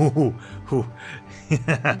 ooh, ooh, ooh.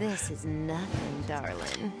 This is nothing,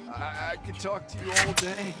 darling. I could talk to you all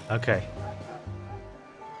day. Okay.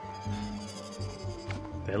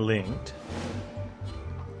 They're linked.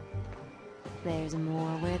 There's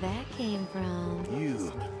more where that came from.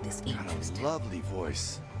 You got a lovely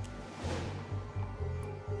voice.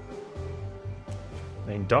 I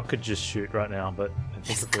mean, Doc could just shoot right now, but I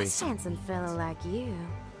think if we... Handsome fella like you.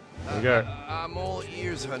 There we go. I'm all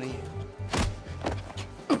ears, honey.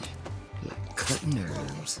 Like cutting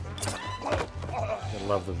herbs. I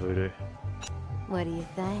love the voodoo. What do you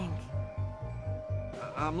think?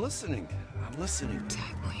 I'm listening. I'm listening.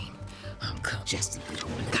 Wayne, I'm coming. Just a little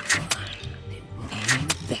bit.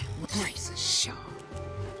 And that was razor sharp.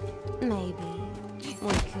 Maybe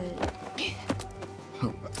we could.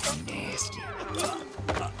 Oh, nasty.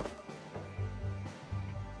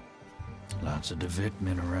 Lots of DeVitt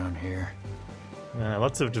men around here.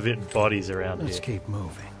 Lots of DeVitt bodies around Let's here. keep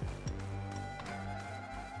moving.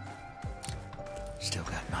 Still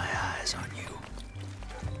got my eyes on you.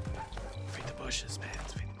 Feed the bushes, man.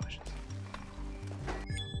 Feed the bushes.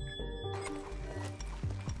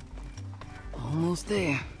 Almost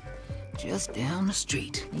there. Just down the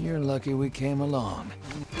street. You're lucky we came along.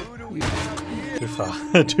 Too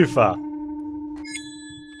far. Too far.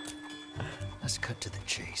 Let's cut to the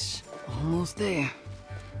chase. Almost there.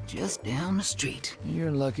 Just down the street.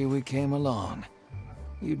 You're lucky we came along.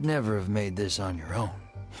 You'd never have made this on your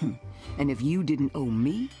own. And if you didn't owe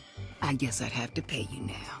me, I guess I'd have to pay you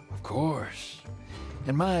now. Of course.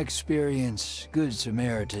 In my experience, good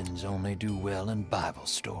Samaritans only do well in Bible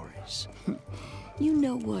stories. You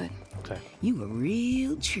know what? Okay. You a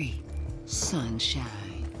real treat.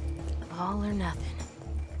 Sunshine. All or nothing.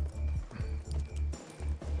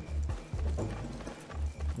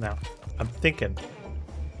 Now, I'm thinking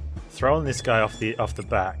throwing this guy off the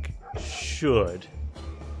back should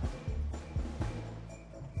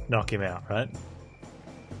knock him out, right?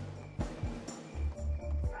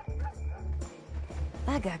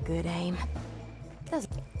 I got good aim.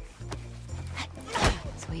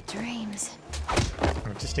 Sweet dreams.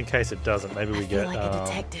 Just in case it doesn't, maybe we I feel get like a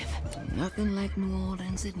detective. Nothing like New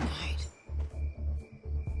Orleans at night.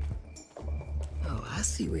 Oh, I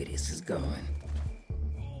see where this is going.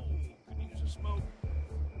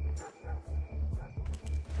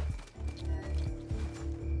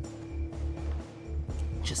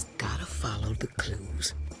 Just gotta follow the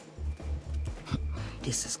clues.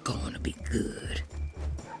 This is going to be good.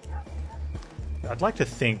 I'd like to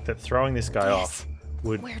think that throwing this guy off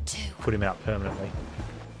would put him out permanently.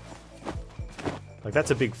 Like,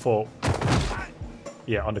 that's a big fall.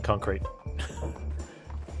 Yeah, onto concrete.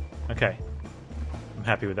 Okay. I'm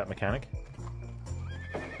happy with that mechanic.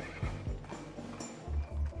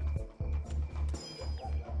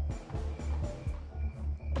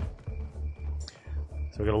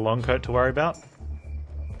 So we've got a long coat to worry about.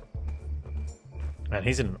 And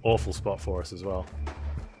he's in an awful spot for us as well.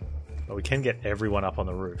 But we can get everyone up on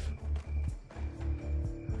the roof.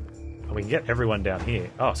 And we can get everyone down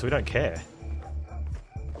here. Oh, so we don't care.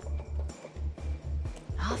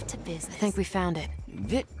 Off to business. I think we found it.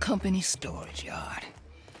 Vitt Company storage yard.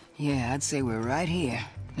 Yeah, I'd say we're right here.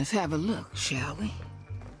 Let's have a look, shall we?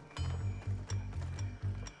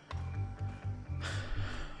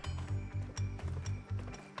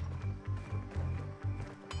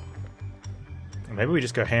 Maybe we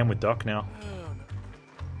just go ham with Doc now.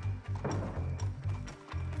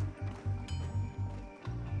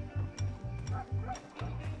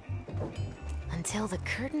 Until the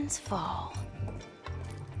curtains fall.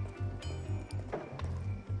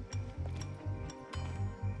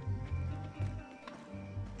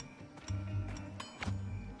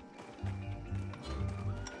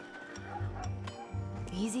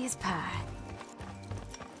 Easy as pie.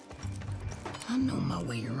 I know my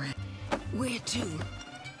way around. Where to?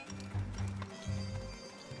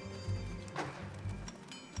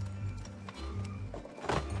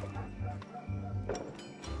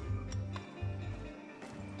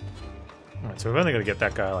 So we've only got to get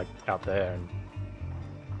that guy like out there and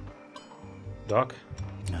Doc.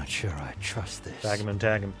 Not sure I trust this. Tag him and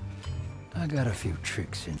tag him. I got a few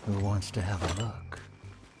tricks in. Who wants to have a look?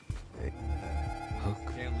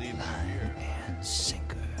 Hook, line, and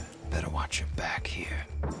sinker. Better watch your back here.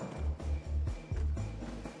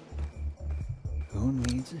 Who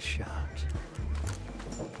needs a shot?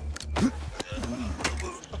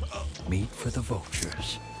 Meat for the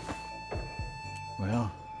vultures.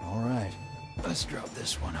 Well, all right. Let's drop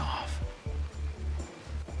this one off.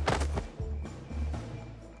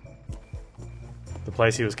 The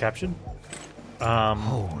place he was captured?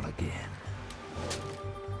 Hole again.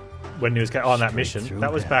 When he was on that mission.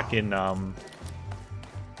 That was back in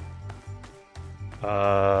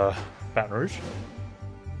Baton Rouge.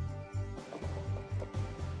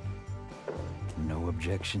 No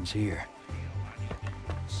objections here.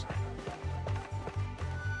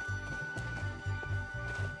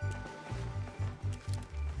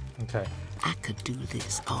 Okay. I could do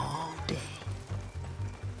this all day.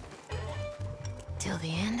 Till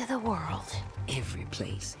the end of the world. Every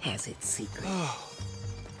place has its secret.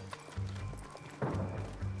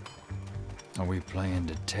 Are we playing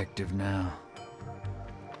detective now?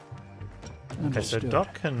 Okay, so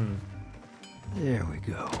Doc can... There we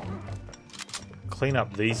go. Clean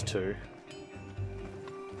up these two.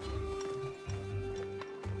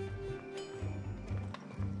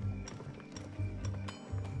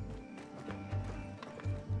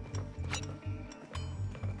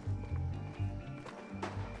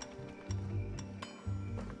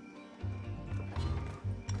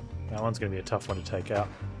 That one's going to be a tough one to take out.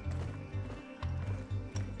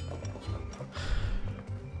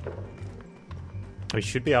 We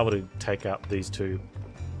should be able to take out these two.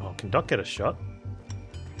 Oh, can Doc get a shot?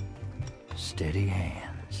 Steady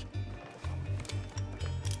hands.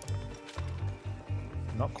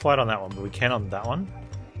 Not quite on that one, but we can on that one.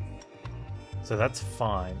 So that's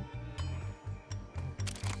fine.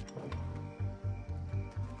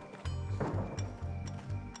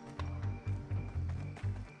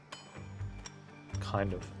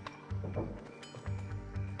 Kind of.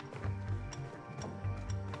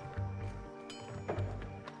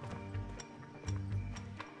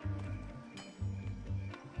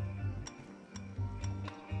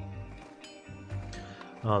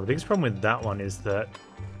 Oh, the biggest problem with that one is that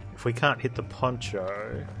if we can't hit the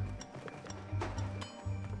poncho,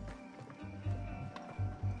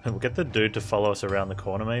 we'll get the dude to follow us around the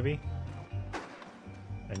corner maybe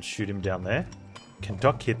and shoot him down there. Can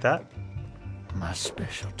Doc hit that? My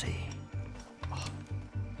specialty.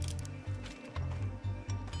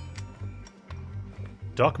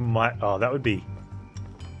 Doc might... Oh, that would be...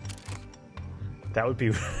 That would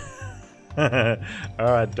be...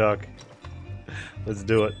 Alright, Doc. Let's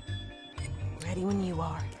do it. Ready when you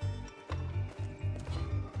are.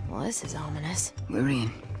 Well, this is ominous. We're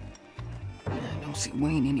in. I don't see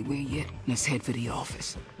Wayne anywhere yet. Let's head for the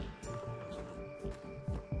office.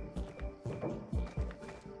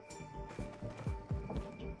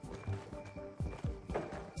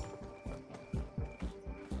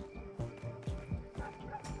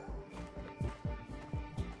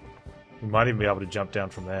 We might even be able to jump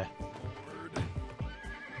down from there.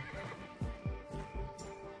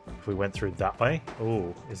 If we went through that way.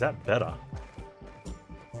 Oh, is that better?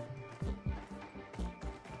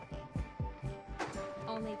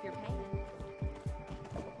 Only if you're paying.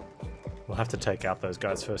 We'll have to take out those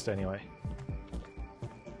guys first anyway.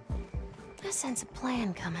 I sense a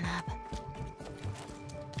plan coming up.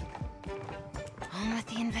 On with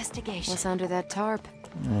the investigation. What's under that tarp?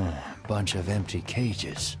 Bunch of empty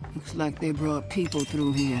cages. Looks like they brought people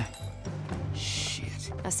through here.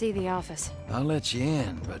 Shit. I see the office. I'll let you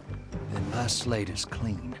in, but then my slate is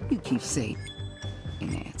clean. You keep safe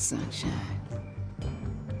in that sunshine.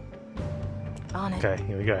 On it. Okay,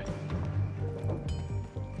 here we go.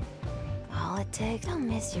 All it takes. Don't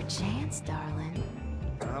miss your chance, darling.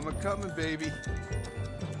 I'm a-coming, baby.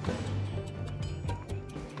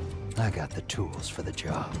 I got the tools for the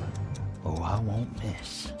job. Oh, I won't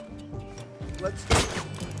miss. Let's...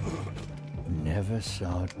 Never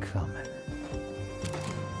saw it coming.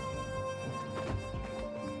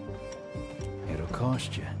 It'll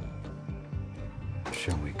cost you.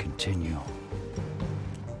 Shall we continue?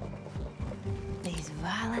 These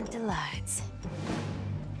violent delights.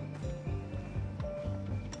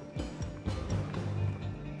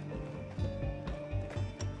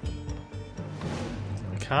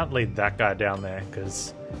 We can't lead that guy down there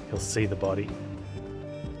because he'll see the body.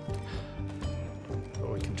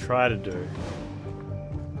 What we can try to do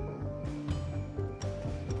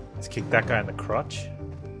is kick that guy in the crotch.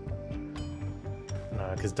 No,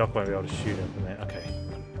 because Doc won't be able to shoot him from there. Okay.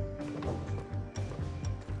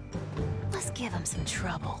 Let's give him some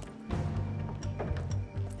trouble.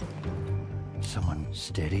 Someone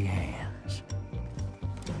steady hands.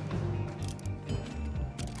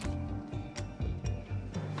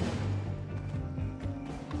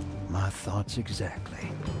 My thoughts exactly.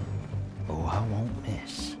 Oh, I won't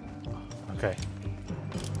miss. Okay.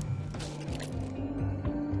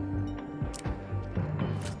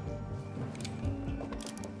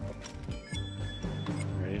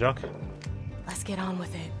 Ready, Doc? Let's get on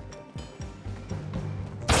with it.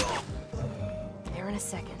 There in a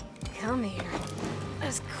second. Come here.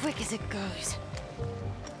 As quick as it goes.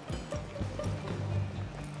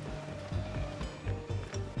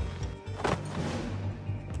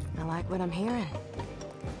 I like what I'm hearing.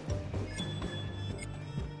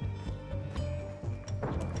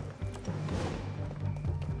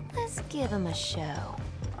 Let's give him a show.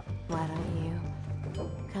 Why don't you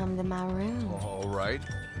come to my room? All right.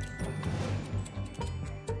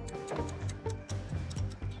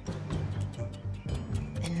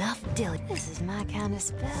 Enough dilly. This is my kind of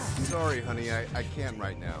spell. Sorry, honey, I can't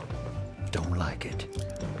right now. Don't like it.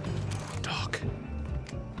 Doc.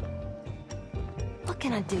 What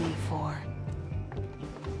can I do you for?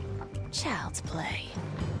 Child's play.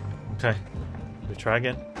 Okay. We try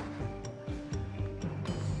again.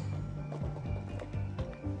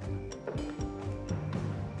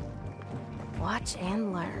 Watch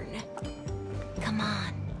and learn. Come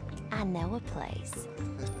on. I know a place.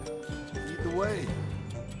 Lead the way.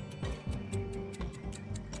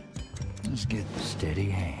 Let's get steady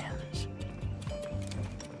hands.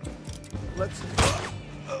 Let's...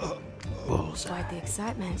 Bullseye. Quite the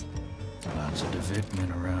excitement. Lots of DeVitt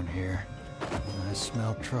men around here. I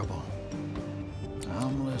smell trouble.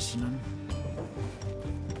 I'm listening.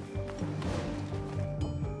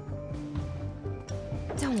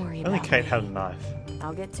 Don't worry Only about Kate me. had a knife.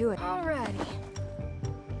 I'll get to it. Alrighty.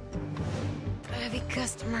 Heavy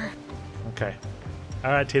customer. Okay.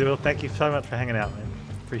 Alright, Tita, thank you so much for hanging out, man.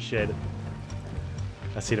 Appreciate it.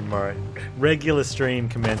 I'll see you tomorrow. Regular stream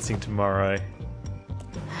commencing tomorrow.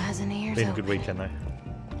 Eyes and ears Been a open. good weekend, though.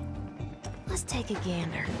 Let's take a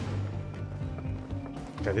gander.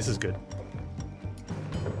 Okay, this is good.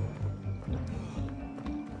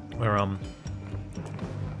 We're,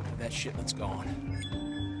 That shipment's gone.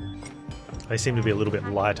 they seem to be a little bit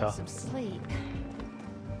lighter. Some sleep.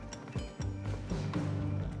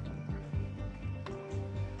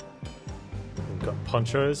 We've got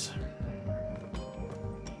ponchos.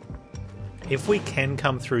 If we can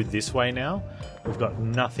come through this way now, we've got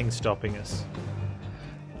nothing stopping us.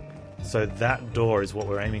 So that door is what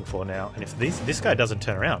we're aiming for now. And if this guy doesn't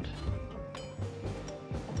turn around,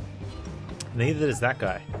 neither does that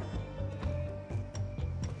guy.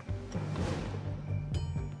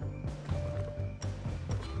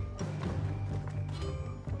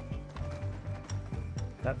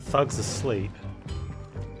 That thug's asleep.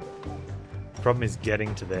 Problem is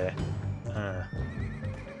getting to there.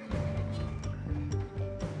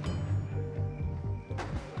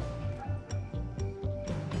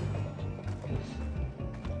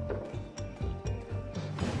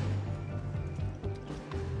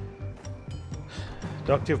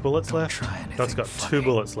 Doc, do you have bullets left? Doc's got 2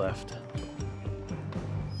 bullets left.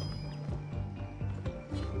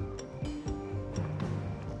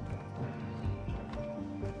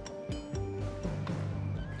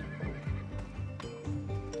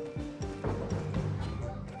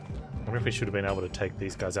 I wonder if we should have been able to take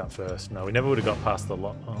these guys out first. No, we never would have got past the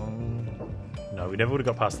no, we never would have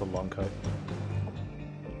got past the long coat.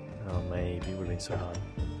 Oh, maybe it would have been so hard.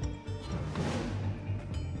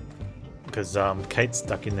 Because Kate's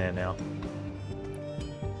stuck in there now.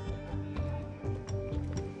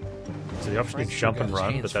 So the option is jump and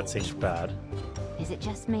run, but that seems bad. Is it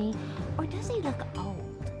just me, or does he look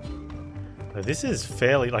old? Now, this is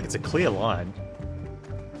fairly, like, it's a clear line.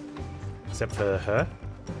 Except for her.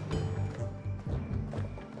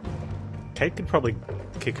 Kate could probably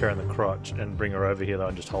kick her in the crotch and bring her over here though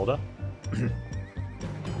and just hold her. And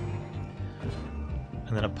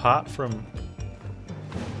then apart from...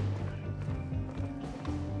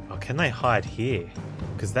 Oh, can they hide here?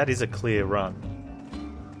 Because that is a clear run.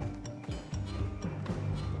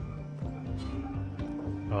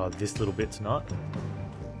 Oh, this little bit's not.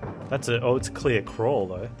 That's a... Oh, it's a clear crawl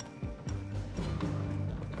though.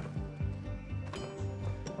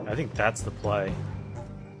 I think that's the play.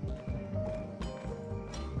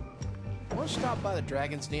 Want to stop by the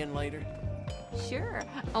Dragon's Den later? Sure,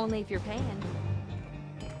 only if you're paying.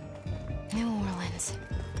 New Orleans.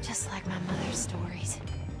 Just like my mother's stories.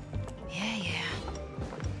 Yeah, yeah.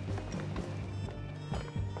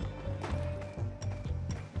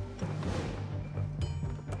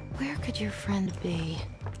 Where could your friend be?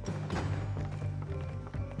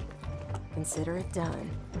 Consider it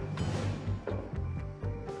done.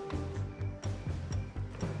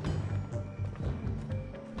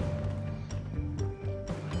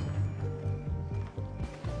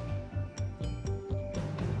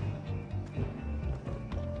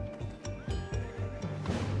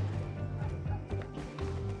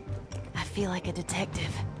 I feel like a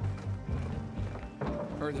detective.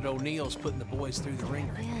 Heard that O'Neill's putting the boys through the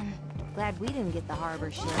ringer. Man, glad we didn't get the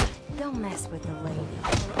harbor ship. Don't mess with the lady.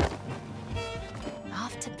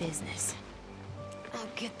 Off to business. I'll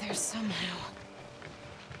get there somehow.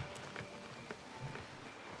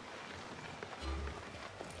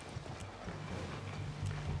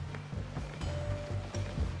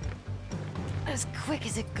 As quick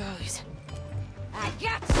as it goes. I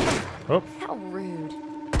got you! Oh. How rude.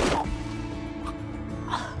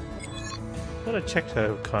 Thought I checked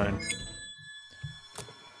her cone.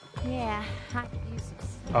 Yeah, I could use some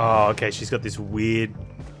sleep. Oh, okay, she's got this weird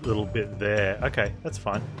little bit there. Okay, that's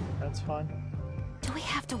fine. That's fine. Do we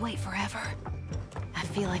have to wait forever? I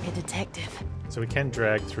feel like a detective. So we can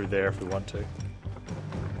drag through there if we want to.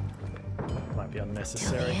 Might be Till the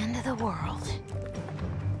unnecessary. end of the world.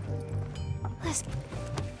 Let's...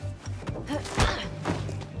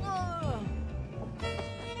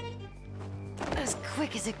 As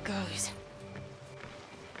quick as it goes.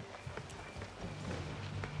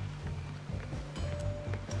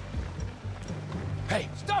 Hey,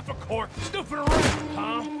 stop a cork! Snooping around,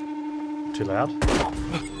 huh? Too loud?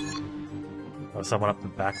 Or someone up the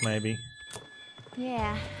back, maybe?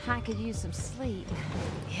 Yeah, I could use some sleep.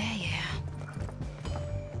 Yeah.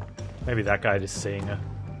 Maybe that guy just seeing her.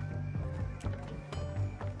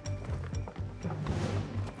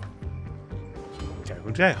 Okay,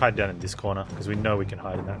 we'll go hide down in this corner, because we know we can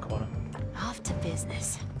hide in that corner. Off to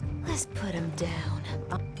business. Let's put him down.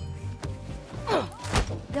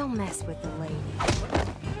 Don't mess with the lady.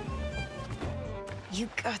 You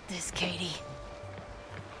got this, Katie.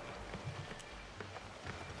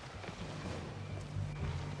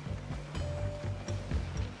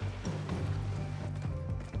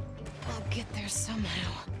 I'll get there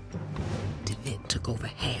somehow. DeVitt took over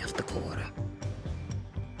half the quarter.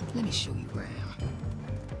 Let me show you around.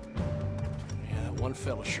 Yeah, that one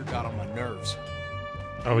fella sure got on my nerves.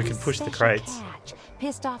 Oh, we can push the crates. Catch.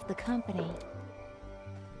 Pissed off the company.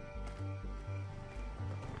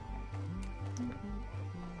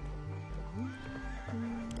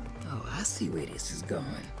 Oh, I see where this is going.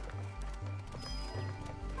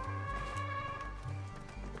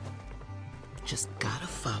 Just gotta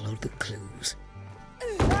follow the clues.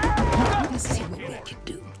 Let's see what we can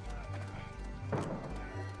do.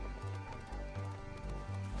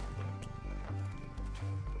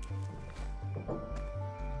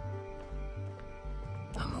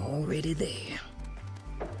 I'm already there.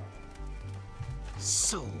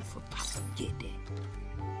 So for Papa, get that.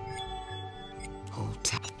 Hold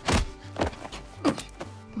tight.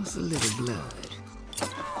 What's a little blood?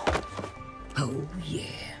 Oh, yeah.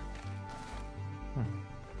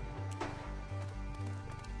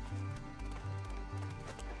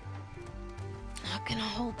 Not gonna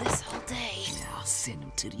hold this all day. I'll send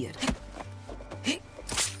him to the other.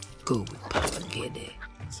 Go with Papa, get that.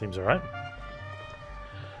 Seems alright.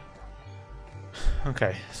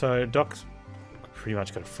 Okay, so Doc's pretty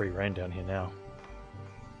much got a free reign down here now.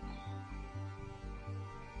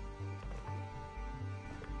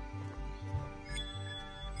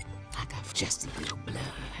 I got just a little blood.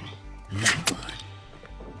 Not one.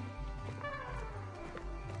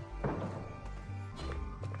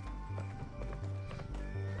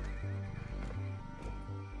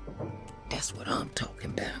 That's what I'm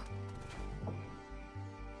talking about.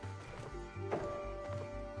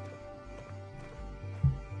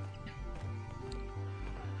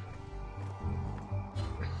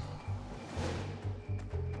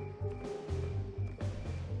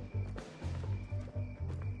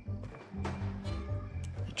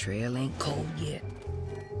 The trail ain't cold yet.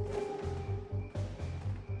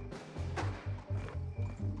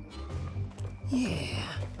 Yeah,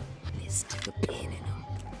 let's stick a pin in them.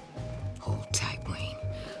 Hold tight, Wayne.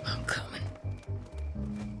 I'm coming.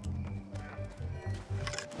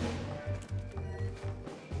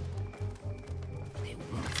 They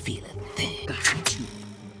won't feel a thing. Got you.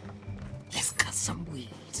 Let's cut some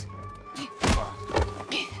weeds.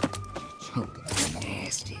 Oh,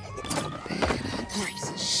 nasty.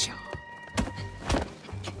 Razor sharp.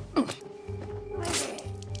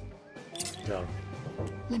 Go.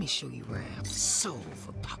 Let me show you around. So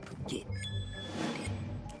for Papa, get.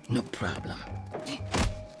 No problem.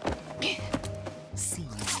 See you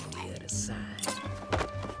on the other side.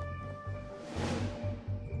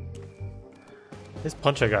 This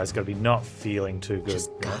poncho guy's gotta be not feeling too good.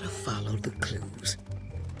 Just gotta follow the clues.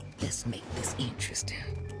 Let's make this interesting.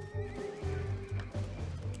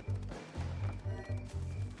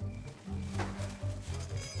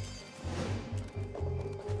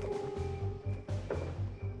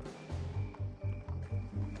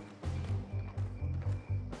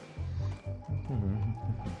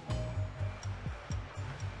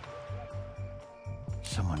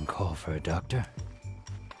 Someone call for a doctor?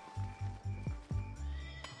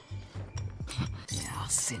 Yeah, I'll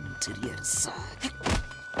send him to the other side.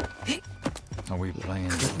 Are we playing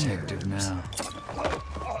detective now?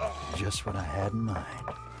 Just what I had in mind.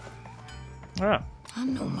 Ah. I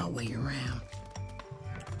know my way around.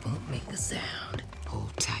 Won't make a sound.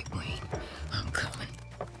 Hold tight, Wayne. I'm coming.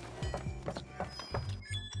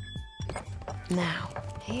 Now,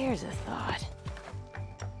 here's a thought.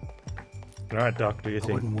 All right, Doc, do you I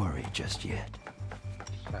think? wouldn't worry just yet.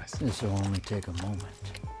 Nice. This will only take a moment.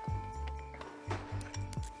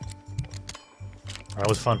 That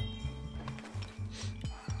was fun.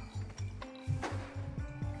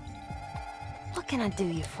 What can I do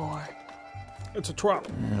you for? It's a trap.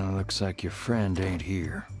 Well, looks like your friend ain't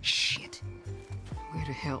here. Shit. Where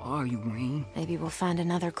the hell are you, Wayne? Maybe we'll find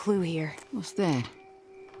another clue here. What's that?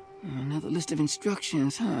 Another list of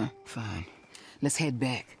instructions, huh? Fine. Let's head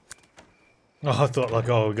back. Oh, I thought like,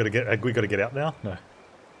 oh, we gotta get out now. No.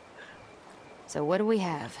 So what do we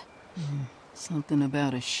have? Something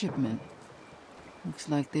about a shipment. Looks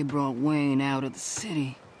like they brought Wayne out of the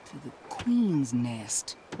city to the Queen's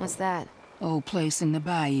Nest. What's that? Old place in the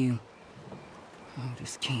bayou. Oh,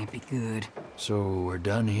 this can't be good. So we're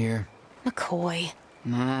done here? McCoy.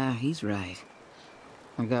 Nah, he's right.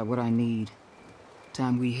 I got what I need.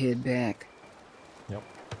 Time we head back. Yep.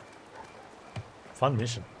 Fun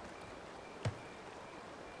mission.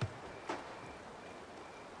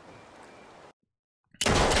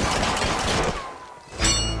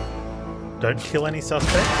 Don't kill any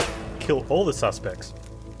suspects. Kill all the suspects.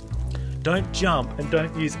 Don't jump and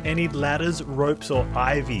don't use any ladders, ropes, or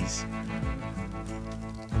ivies.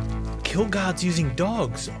 Kill guards using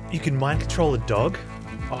dogs. You can mind control a dog.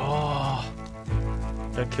 Oh.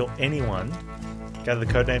 Don't kill anyone. Gather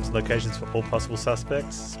the codenames and locations for all possible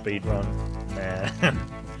suspects. Speedrun. Man.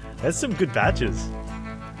 There's some good badges.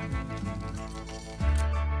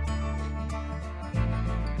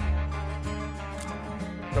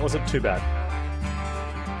 That wasn't too bad.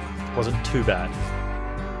 Wasn't too bad.